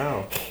friend.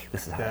 Oh.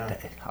 This is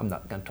I'm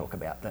not going to talk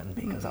about them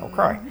because I'll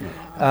cry.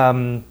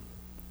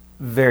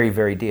 Very,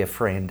 very dear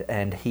friend,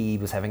 and he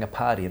was having a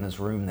party in his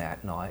room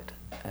that night.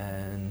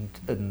 And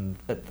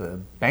at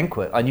the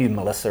banquet, I knew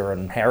Melissa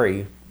and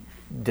Harry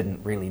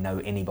didn't really know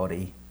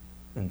anybody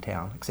in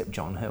town except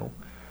John Hill.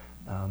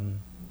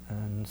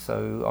 And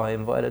so I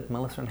invited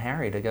Melissa and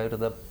Harry to go to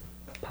the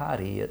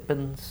party at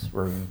Bin's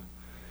room.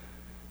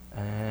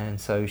 And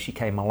so she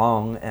came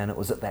along, and it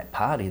was at that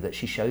party that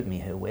she showed me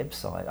her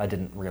website. I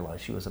didn't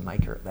realise she was a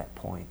maker at that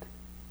point.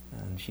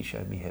 And she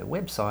showed me her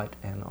website,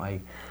 and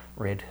I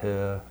read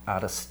her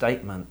artist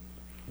statement,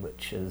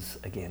 which is,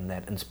 again,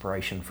 that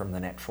inspiration from the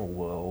natural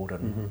world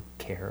and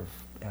care of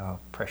our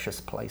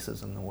precious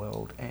places in the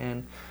world.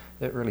 And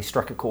it really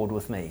struck a chord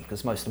with me,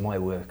 because most of my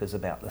work is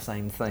about the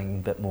same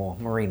thing, but more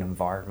marine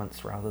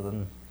environments rather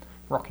than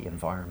rocky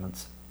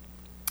environments.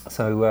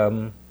 So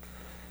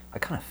I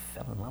kind of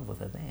fell in love with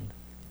her then.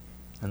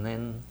 And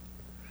then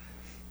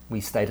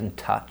we stayed in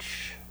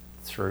touch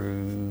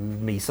through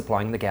me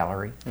supplying the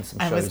gallery and some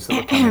shows that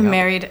were coming up.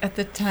 Married at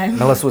the time.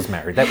 Melissa was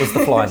married. That was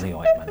the fly in the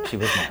ointment. She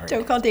was married.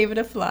 Don't call David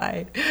a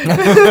fly.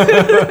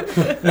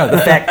 No,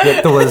 the fact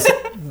that there was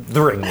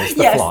the ring was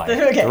the fly.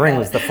 Okay, the ring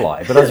was the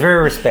fly. But I was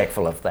very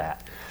respectful of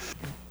that.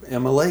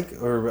 Emma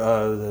Lake or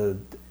the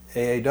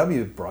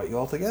AAW brought you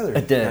all together.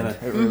 It did.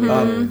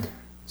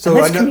 So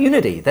and that's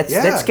community.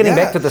 That's getting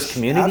back to this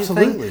community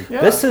absolutely. thing.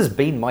 Yeah. This has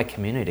been my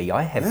community.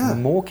 I have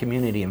more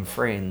community and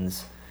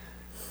friends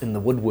in the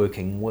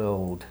woodworking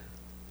world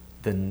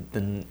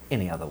than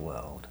any other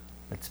world.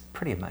 It's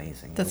pretty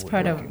amazing. That's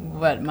part of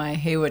what my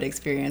Haywood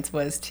experience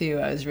was too.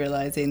 I was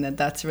realizing that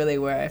that's really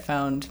where I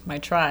found my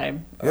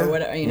tribe, or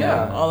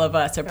whatever. All of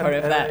us are part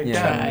of that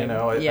again, tribe.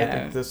 I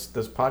think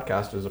this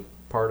podcast is a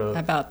part of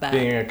about that,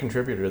 being a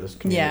contributor to this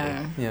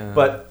community. Yeah.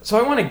 But so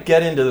I want to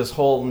get into this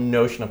whole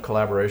notion of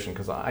collaboration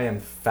because I am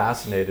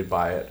fascinated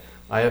by it.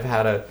 I have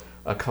had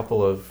a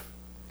couple of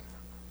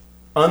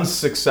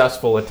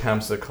unsuccessful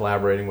attempts at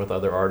collaborating with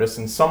other artists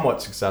and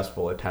somewhat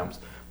successful attempts.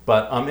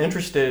 But I'm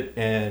interested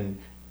in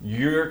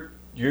your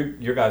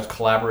guys'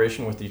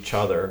 collaboration with each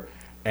other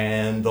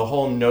and the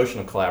whole notion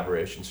of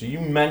collaboration. So you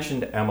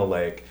mentioned Emma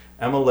Lake.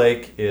 Emma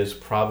Lake is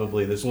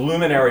probably this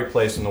luminary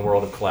place in the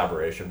world of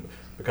collaboration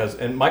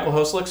and Michael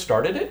Hoslick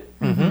started it.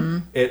 Mm-hmm.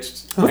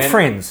 It's with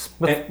friends.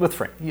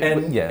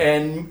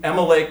 And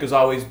Emma Lake is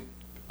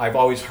I've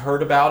always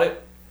heard about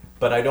it,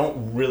 but I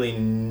don't really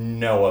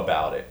know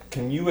about it.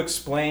 Can you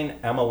explain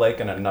Emma Lake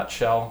in a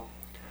nutshell?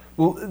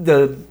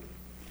 Well,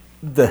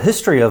 the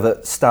history of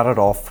it started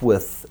off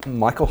with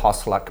Michael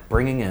Hosluck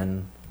bringing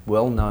in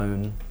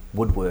well-known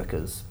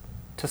woodworkers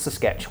to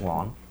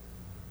Saskatchewan.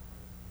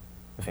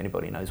 If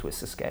anybody knows where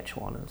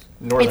Saskatchewan is.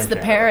 Northern It's the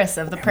Canada. Paris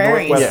of the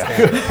prairies.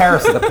 Northwest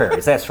Paris of the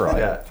Prairies, that's right.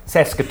 Yeah.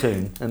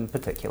 Saskatoon in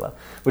particular,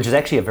 which is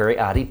actually a very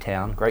arty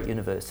town, great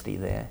university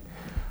there.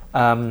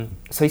 So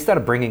he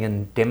started bringing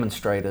in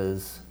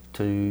demonstrators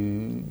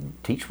to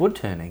teach wood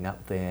turning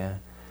up there,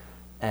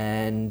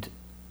 and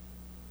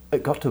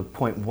it got to a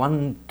point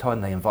one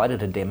time they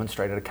invited a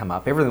demonstrator to come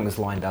up, everything was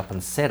lined up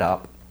and set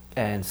up,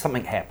 and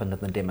something happened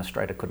and the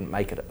demonstrator couldn't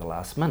make it at the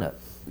last minute.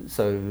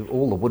 So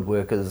all the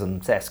woodworkers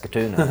in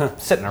Saskatoon are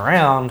sitting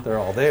around, They're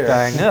all there.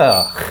 going,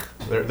 ugh.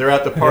 They're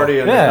at the party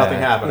and there's nothing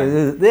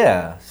happening.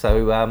 Yeah.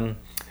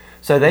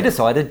 So they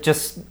decided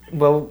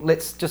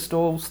let's just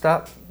all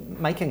start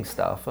making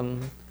stuff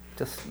and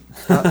just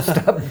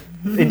start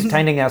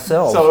entertaining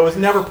ourselves. So it was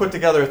never put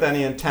together with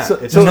any intent. So-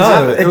 it just so no,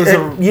 happened. it was a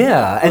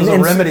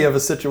and remedy of a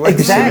situation.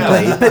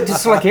 exactly. But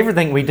just like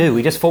everything we do,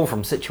 we just fall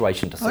from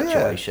situation to Oh, yeah.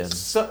 situation.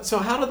 So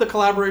how did the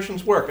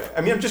collaborations work?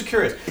 I mean, I'm just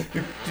curious.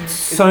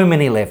 So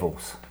many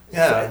levels.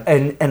 Yeah.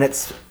 And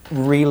it's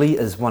really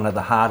is one of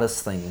the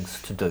hardest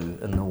things to do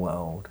in the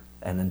world,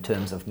 and in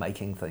terms of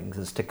making things,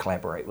 is to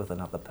collaborate with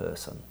another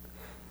person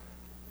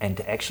and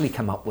to actually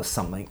come up with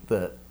something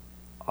that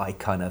I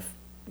kind of,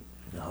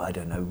 I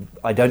don't know,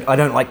 I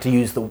don't like to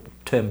use the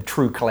term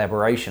true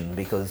collaboration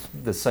because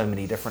there's so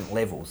many different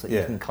levels that you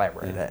Yeah. can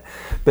collaborate at.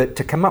 But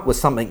to come up with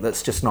something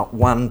that's just not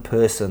one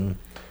person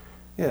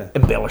Yeah.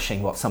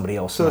 embellishing what somebody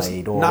else So it's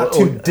made, not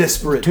two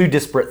disparate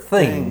things,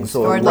 things.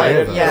 or Or like-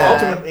 whatever. Right. Yeah.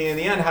 Ultimately, in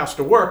the end, has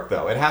to work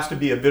though. It has to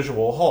be a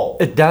visual whole.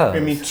 It does. I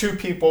mean, two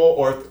people,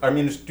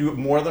 do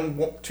more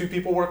than two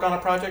people work on a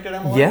project at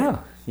MLA? Yeah.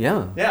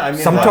 Yeah. Yeah, I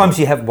mean, sometimes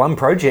you have one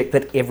project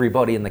that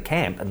everybody in the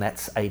camp, and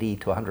that's 80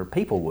 to 100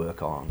 people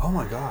work on. Oh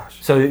my gosh.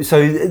 So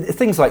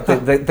things like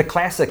the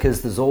classic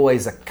is there's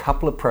always a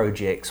couple of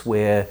projects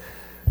where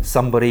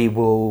somebody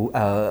will,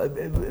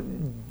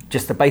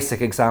 just a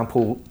basic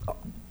example,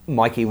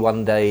 Mikey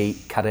one day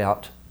cut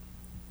out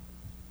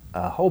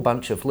a whole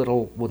bunch of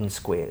little wooden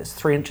squares,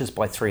 3 inches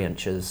by 3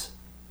 inches,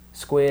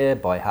 square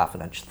by half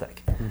an inch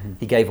thick. Mm-hmm.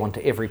 He gave one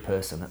to every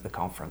person at the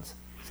conference.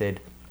 Said,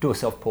 do a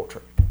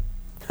self-portrait.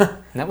 And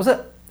that was it,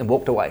 and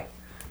walked away.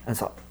 And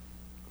it's like,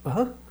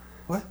 huh?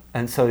 What?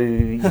 And so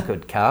you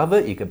could carve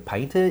it, you could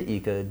paint it,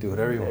 you could Do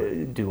whatever you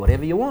want. do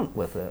whatever you want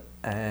with it.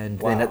 And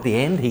then Wow. at the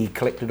end, he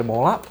collected them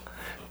all up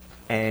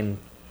and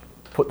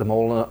put them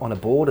all on a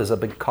board as a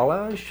big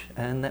collage,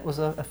 and that was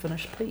a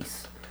finished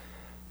piece.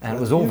 And it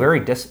was all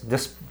very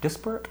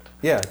disparate.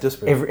 Yeah,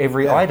 disparate.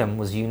 Every Yeah. item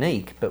was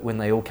unique, but when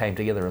they all came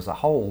together as a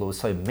whole, there were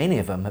so many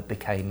of them, it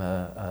became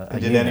a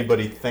Did unit.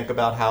 anybody think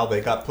about how they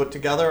got put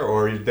together,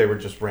 or they were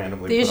just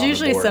randomly There's put on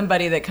usually the board?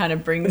 somebody that kind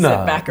of brings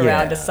No, it back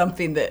around to yeah.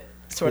 something that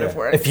sort of Yeah.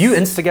 works. If you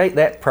instigate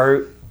that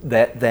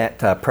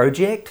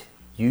project,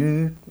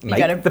 you make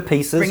gotta the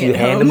pieces, bring you it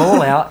hand them home.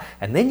 all out,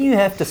 and then you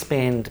have to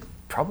spend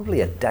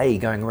probably a day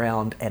going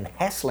around and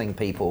hassling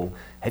people.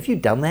 Have you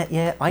done that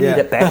yet? I need Yeah.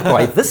 it back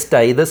by this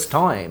day, this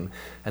time.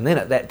 And then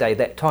at that day,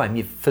 that time,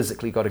 you've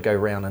physically got to go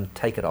around and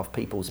take it off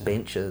people's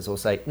benches or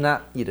say, nah,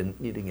 you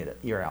didn't get it,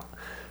 you're out.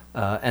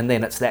 And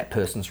then it's that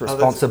person's that's-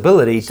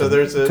 responsibility so to,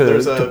 there's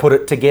to put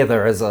it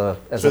together as So an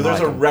there's a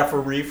item.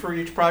 referee for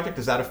each project.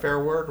 Is that a fair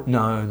word?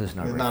 No, there's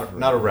no Not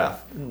referee. a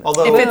ref.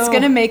 Although if it's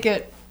going to make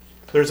it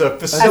there's a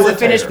as a facilitator.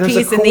 finished There's a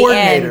piece in the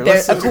coordinator. end,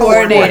 Let's there's a say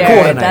coordinator.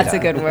 coordinator. That's a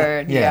good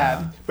word. Yeah.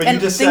 Yeah. But you and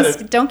just said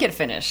things it- don't get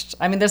finished.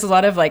 I mean, there's a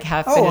lot of like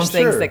half Oh, finished I'm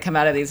things sure. that come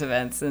out of these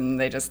events, and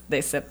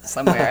they sit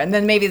somewhere, and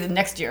then maybe the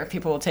next year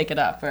people will take it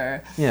up.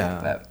 Or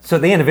Yeah. but- So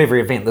at the end of every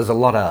event, there's a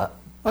lot of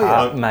Oh, yeah.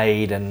 art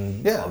made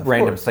and Yeah, of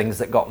random course. things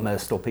that got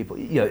missed or people.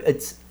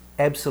 It's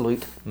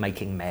absolute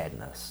making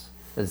madness.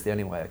 Is the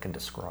only way I can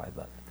describe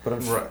it. But I'm,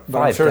 Right. but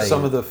I'm 5 sure days.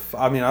 some of the.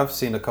 I've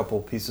seen a couple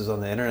pieces on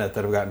the internet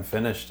that have gotten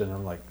finished, and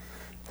I'm like,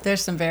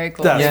 there's some very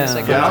cool That's things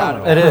that come out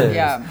of It it. is.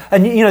 Yeah.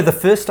 And the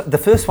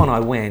first one I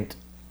went,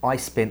 I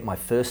spent my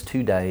first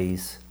 2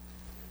 days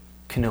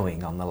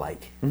canoeing on the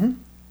lake. Mm-hmm.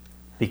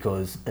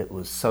 Because it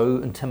was so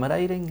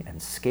intimidating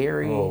and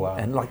scary. Oh, wow.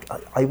 And like,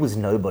 I was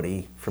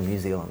nobody from New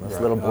Zealand, this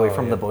Right. little boy Oh,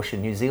 from yeah. the bush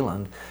in New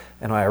Zealand.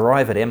 And I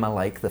arrive at Emma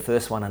Lake, the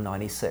first one in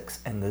 '96,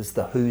 and there's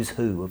the who's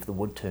who of the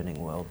wood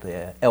turning world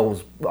there. I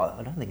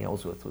don't think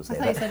Ellsworth was I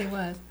there. thought you but said he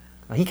was.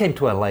 he came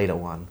to a later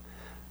one.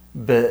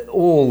 But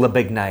all the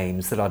big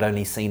names that I'd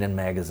only seen in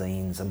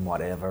magazines and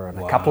whatever, and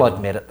a couple I'd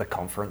met at the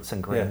conference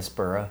in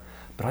Greensboro,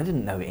 but I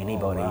didn't know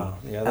anybody. Oh, wow.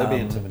 Yeah, that'd be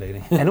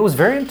intimidating. And it was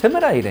very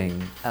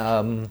intimidating.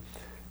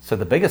 So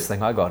the biggest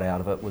thing I got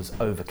out of it was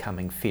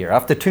overcoming fear.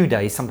 After 2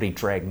 days, somebody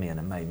dragged me in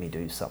and made me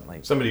do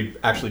something. Somebody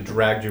actually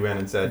dragged you in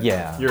and said,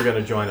 Yeah. you're going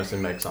to join us and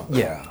make something.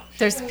 Yeah.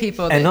 There's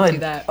people that And do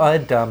that.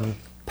 I'd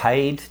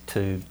paid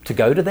to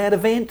go to that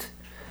event.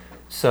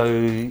 So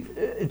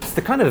it's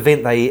the kind of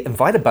event they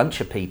invite a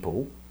bunch of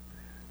people,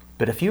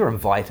 but if you're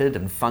invited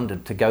and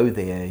funded to go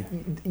there,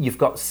 you've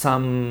got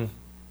some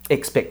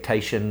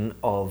expectation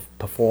of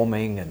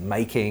performing and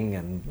making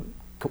and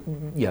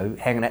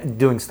hanging out,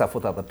 doing stuff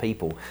with other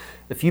people.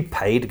 If you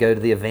pay to go to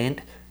the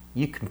event,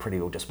 you can pretty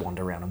well just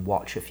wander around and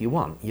watch if you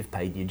want. You've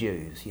paid your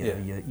dues.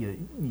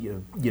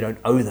 You don't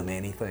owe them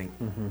anything.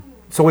 Mm-hmm.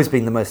 It's always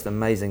been the most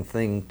amazing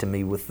thing to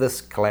me with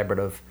this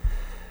collaborative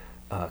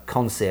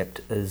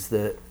concept is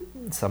that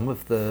some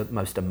of the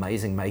most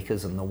amazing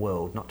makers in the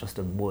world, not just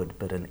in wood,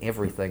 but in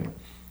everything,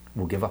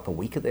 will give up a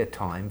week of their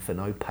time for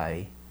no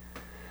pay.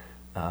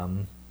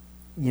 You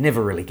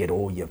never really get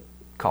all your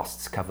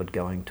costs covered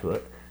going to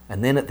it.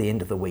 And then at the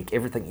end of the week,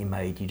 everything you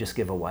made, you just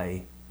give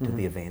away to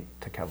the event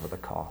to cover the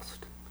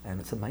cost. And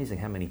it's amazing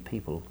how many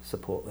people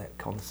support that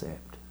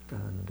concept.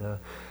 And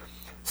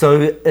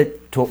so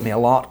it taught me a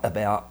lot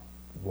about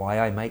why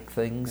I make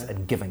things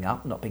and giving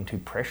up, not being too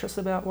precious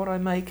about what I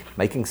make,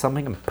 making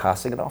something and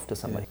passing it off to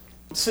somebody.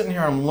 Sitting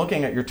here, I'm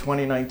looking at your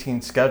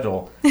 2019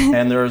 schedule,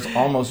 and there's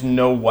almost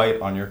no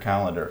white on your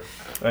calendar.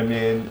 I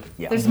mean,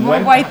 there's more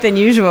white than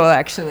usual,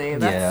 actually.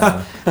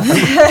 Yeah,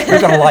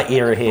 we've got a light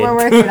year ahead. We're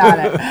working on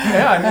it.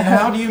 Yeah, I mean,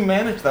 how do you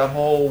manage that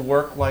whole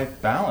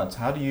work-life balance?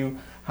 How do you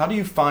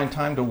find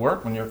time to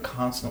work when you're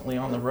constantly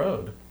on the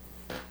road?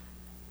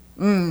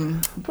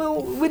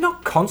 Well, we're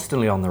not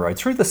constantly on the road.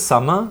 Through the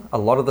summer, a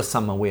lot of the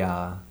summer we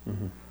are.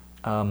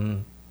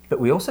 But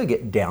we also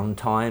get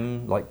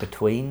downtime, like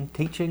between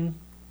teaching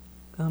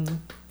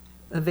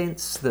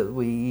events, that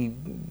we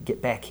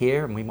get back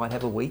here and we might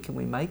have a week and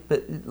we make.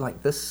 But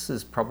like this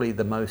is probably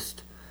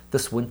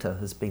this winter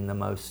has been the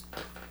most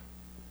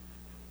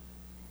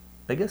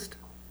biggest.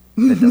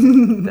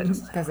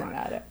 That doesn't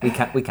matter. We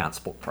can't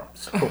talk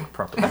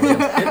properly.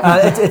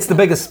 It's the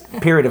biggest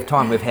period of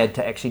time we've had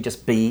to actually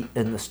just be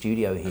in the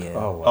studio here.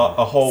 Oh, wow.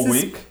 A whole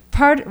week?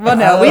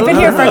 We've been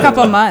here for a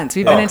couple of months.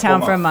 We've been in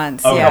town for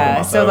months. Yeah.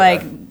 Months. So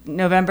like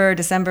November,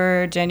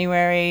 December,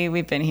 January,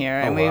 we've been here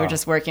and we were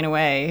just working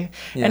away.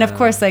 Yeah. And of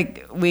course,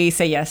 like we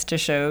say yes to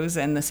shows,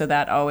 and so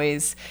that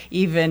always,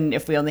 even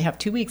if we only have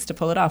 2 weeks to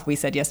pull it off, we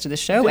said yes to the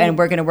show, and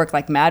we're going to work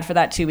like mad for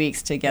that 2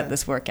 weeks to get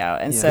this work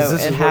out. And so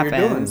it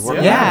happens.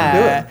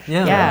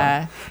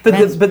 Yeah.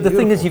 But the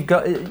thing is, you've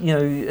got,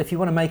 if you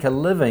want to make a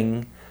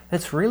living,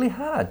 it's really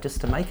hard just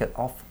to make it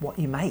off what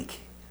you make.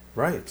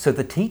 Right. So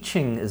the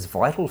teaching is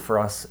vital for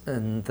us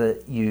in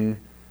that you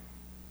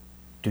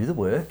do the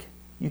work,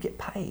 you get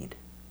paid.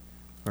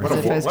 What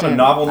a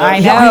novel note. I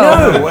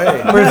know.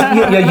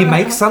 Whereas you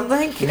make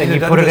something and you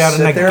put it out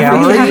in a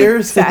gallery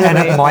and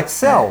it might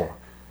sell.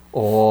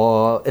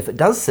 Or if it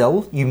does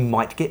sell, you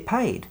might get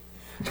paid.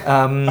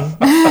 Might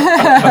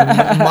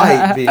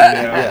be.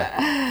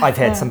 I've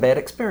had some bad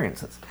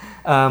experiences.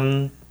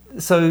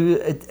 So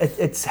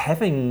it's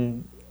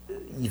having...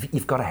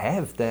 You've got to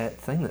have that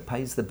thing that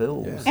pays the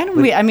bills. Yeah.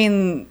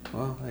 And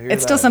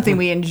it's still something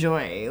we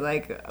enjoy.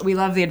 Like, we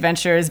love the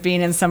adventures,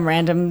 being in some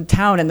random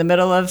town in the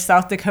middle of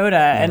South Dakota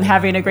and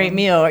having a great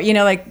meal.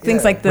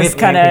 Things like this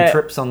kind of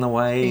trips on the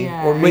way.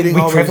 Yeah. Or we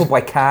travel by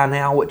car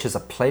now, which is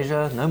a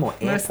pleasure. No more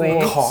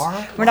airport.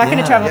 Car? We're not going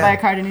to travel by a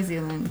car to New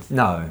Zealand.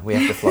 No, we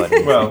have to fly.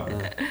 Well,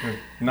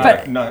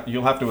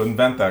 you'll have to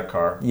invent that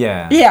car.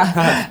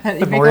 Yeah.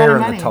 But more air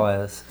in the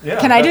tires. Yeah,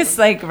 Can I just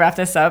wrap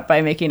this up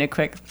by making a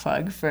quick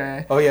plug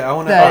for I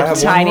have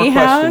tiny one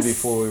more house question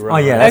before we run. Oh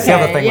yeah, that's the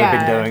other thing we've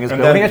been doing is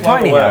building a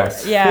tiny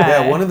house.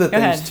 Yeah. One of the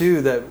things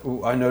too that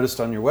I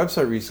noticed on your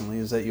website recently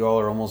is that you all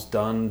are almost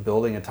done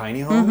building a tiny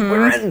home.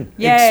 We're in.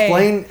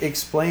 Yay.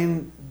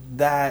 Explain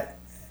that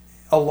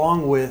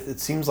along with, it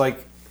seems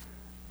like,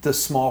 the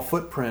small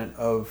footprint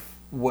of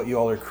what you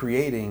all are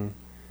creating,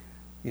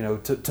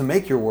 to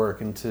make your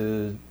work and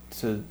to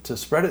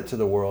spread it to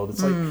the world.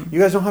 It's like you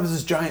guys don't have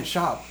this giant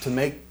shop to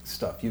make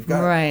stuff. You've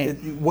got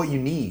what you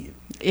need.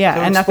 Yeah,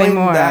 so and nothing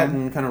more. That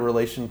in kind of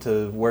relation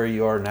to where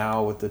you are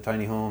now with the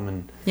tiny home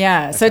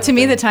and so to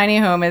me, the tiny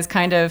home is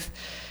kind of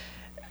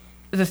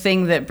the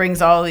thing that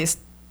brings all these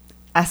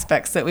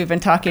aspects that we've been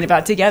talking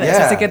about together.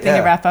 So it's a good thing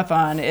to wrap up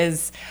on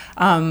is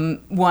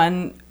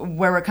one,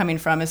 where we're coming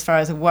from as far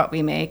as what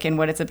we make and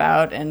what it's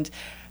about, and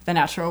the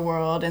natural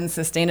world and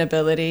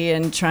sustainability,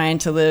 and trying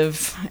to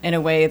live in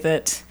a way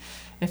that,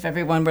 if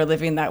everyone were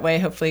living that way,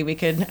 hopefully we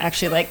could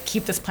actually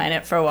keep this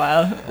planet for a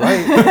while.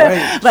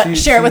 Right.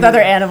 Share it with other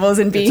animals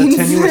and beings.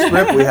 It's a tenuous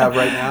grip we have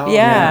right now.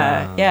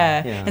 Yeah.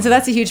 And so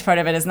that's a huge part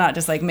of it, is not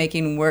just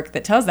making work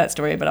that tells that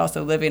story, but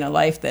also living a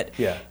life that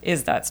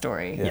is that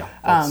story.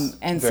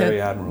 And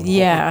very admirable.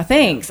 Yeah,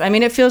 thanks. I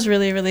mean, it feels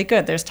really, really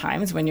good. There's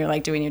times when you're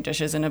doing your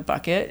dishes in a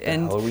bucket.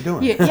 And what the hell are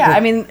we doing?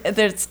 I mean,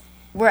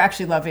 we're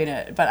actually loving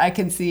it, but I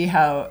can see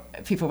how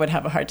people would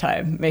have a hard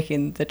time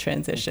making the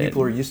transition.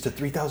 People are used to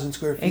 3,000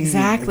 square feet.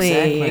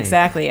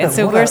 Exactly. And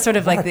so we're sort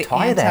of the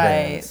anti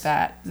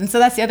that. And so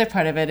that's the other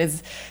part of it,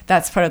 is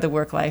that's part of the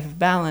work-life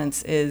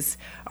balance, is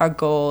our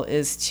goal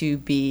is to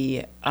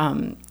be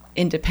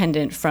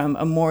independent from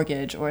a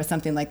mortgage or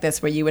something like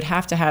this, where you would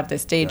have to have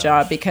this day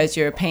job because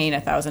you're paying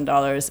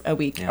 $1,000 a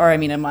week, or a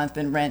month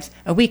in rent,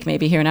 a week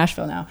maybe here in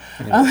Asheville now,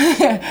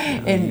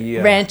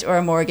 in rent or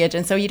a mortgage.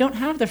 And so you don't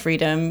have the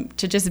freedom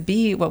to just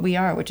be what we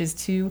are, which is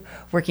two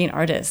working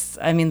artists.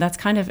 I mean, that's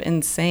kind of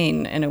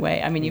insane in a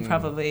way. I mean, you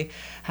probably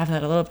have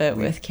that a little bit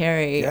with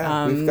Carrie.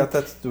 Yeah, we've got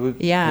that. But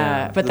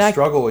the that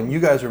struggle, and you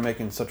guys are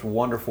making such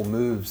wonderful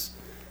moves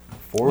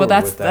forward. Well,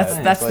 that's with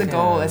that. that's the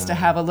goal, is to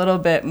have a little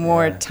bit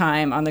more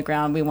time on the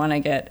ground. We want to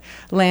get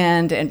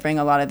land and bring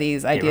a lot of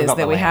these ideas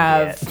that we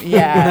have. We've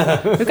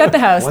got the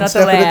house, One not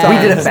step the at a land. time.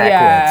 We did it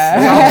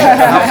backwards. The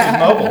house is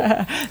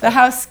mobile. The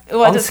house,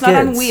 well, On it's not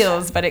on skids.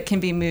 wheels, but it can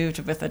be moved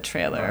with a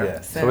trailer.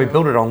 Yeah. So we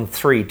built it on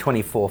 3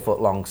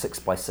 24-foot long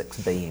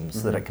 6x6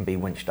 beams that it can be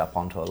winched up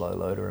onto a low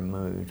loader and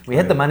moved. We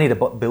had the money to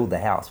build the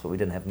house, but we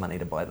didn't have money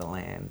to buy the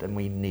land, and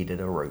we needed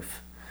a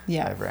roof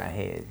over our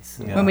heads.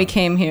 When we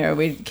came here,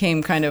 we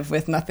came kind of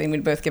with nothing.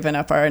 We'd both given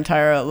up our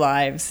entire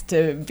lives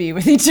to be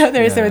with each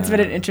other. So it's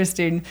been an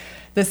interesting,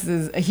 this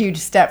is a huge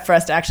step for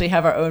us to actually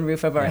have our own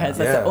roof over our heads.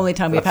 That's the only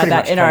time we've had Pretty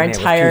that much in our came here with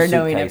entire 2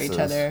 knowing of each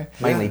suitcases, other.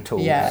 mainly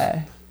tools.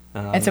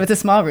 And so it's a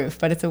small roof,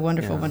 but it's a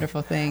wonderful,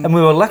 wonderful thing. And we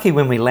were lucky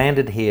when we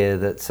landed here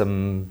that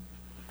some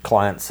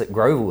clients at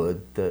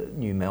Grovewood that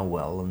knew Mel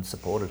well and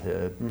supported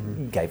her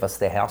gave us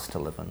their house to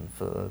live in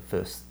for the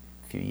first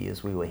few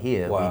years we were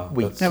here. Wow,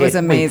 that was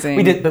amazing.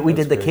 We did the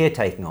great.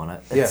 caretaking on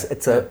it.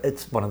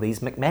 It's one of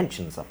these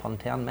McMansions up on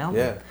Town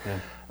Mountain.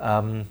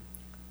 The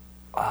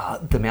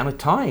amount of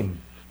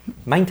time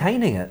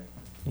maintaining it.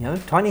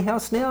 Tiny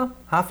house now,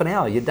 half an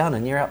hour, you're done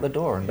and you're out the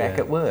door and back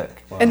at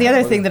work. Wow. And the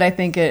other thing that I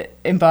think it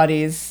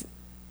embodies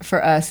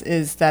for us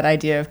is that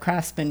idea of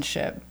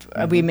craftsmanship.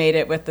 We made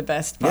it with the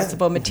best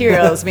possible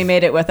materials. We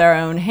made it with our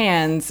own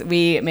hands.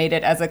 We made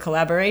it as a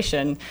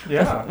collaboration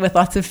with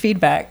lots of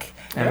feedback.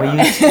 And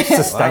we used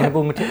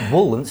sustainable material,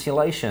 wool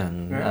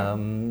insulation,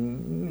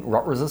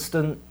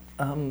 rot-resistant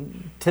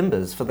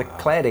timbers for the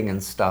cladding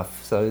and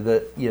stuff, so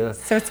that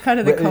So it's kind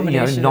of the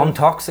combination.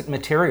 non-toxic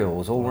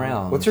materials all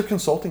round. What's your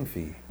consulting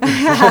fee? We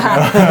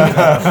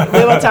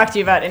will talk to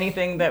you about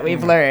anything that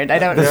we've learned. I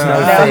don't know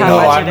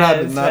how much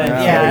it is.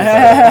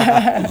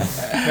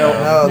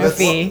 No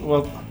fee.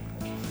 Well,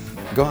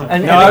 Go on.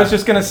 And- no, I was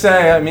just going to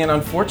say, I mean,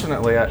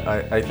 unfortunately,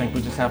 I think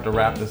we just have to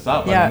wrap this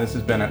up. I mean, this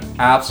has been an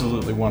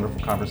absolutely wonderful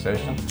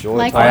conversation.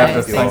 Likewise. I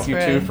have to Thanks thank you,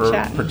 for too, for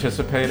chatting.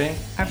 participating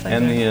Our pleasure.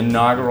 in the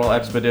inaugural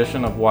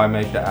expedition of Why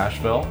Make to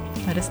Asheville.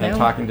 Let us know And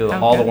talking to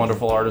how all it the goes.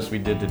 wonderful artists we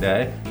did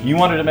today. You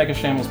wanted to make a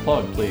shameless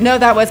plug, please. No,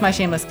 that was my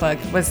shameless plug,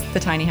 was the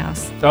tiny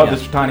house. Oh,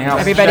 this tiny house.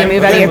 Everybody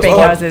move out of your big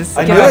houses.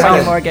 I Give knew up it. on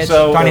your mortgage.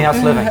 So, Tiny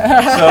house living.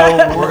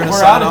 so we're gonna out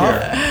sign of off.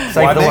 here.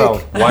 Save Why the make?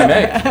 world. Why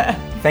make?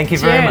 Thank you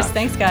very much. Cheers.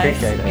 Thanks, guys.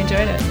 Appreciate it. We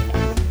enjoyed it.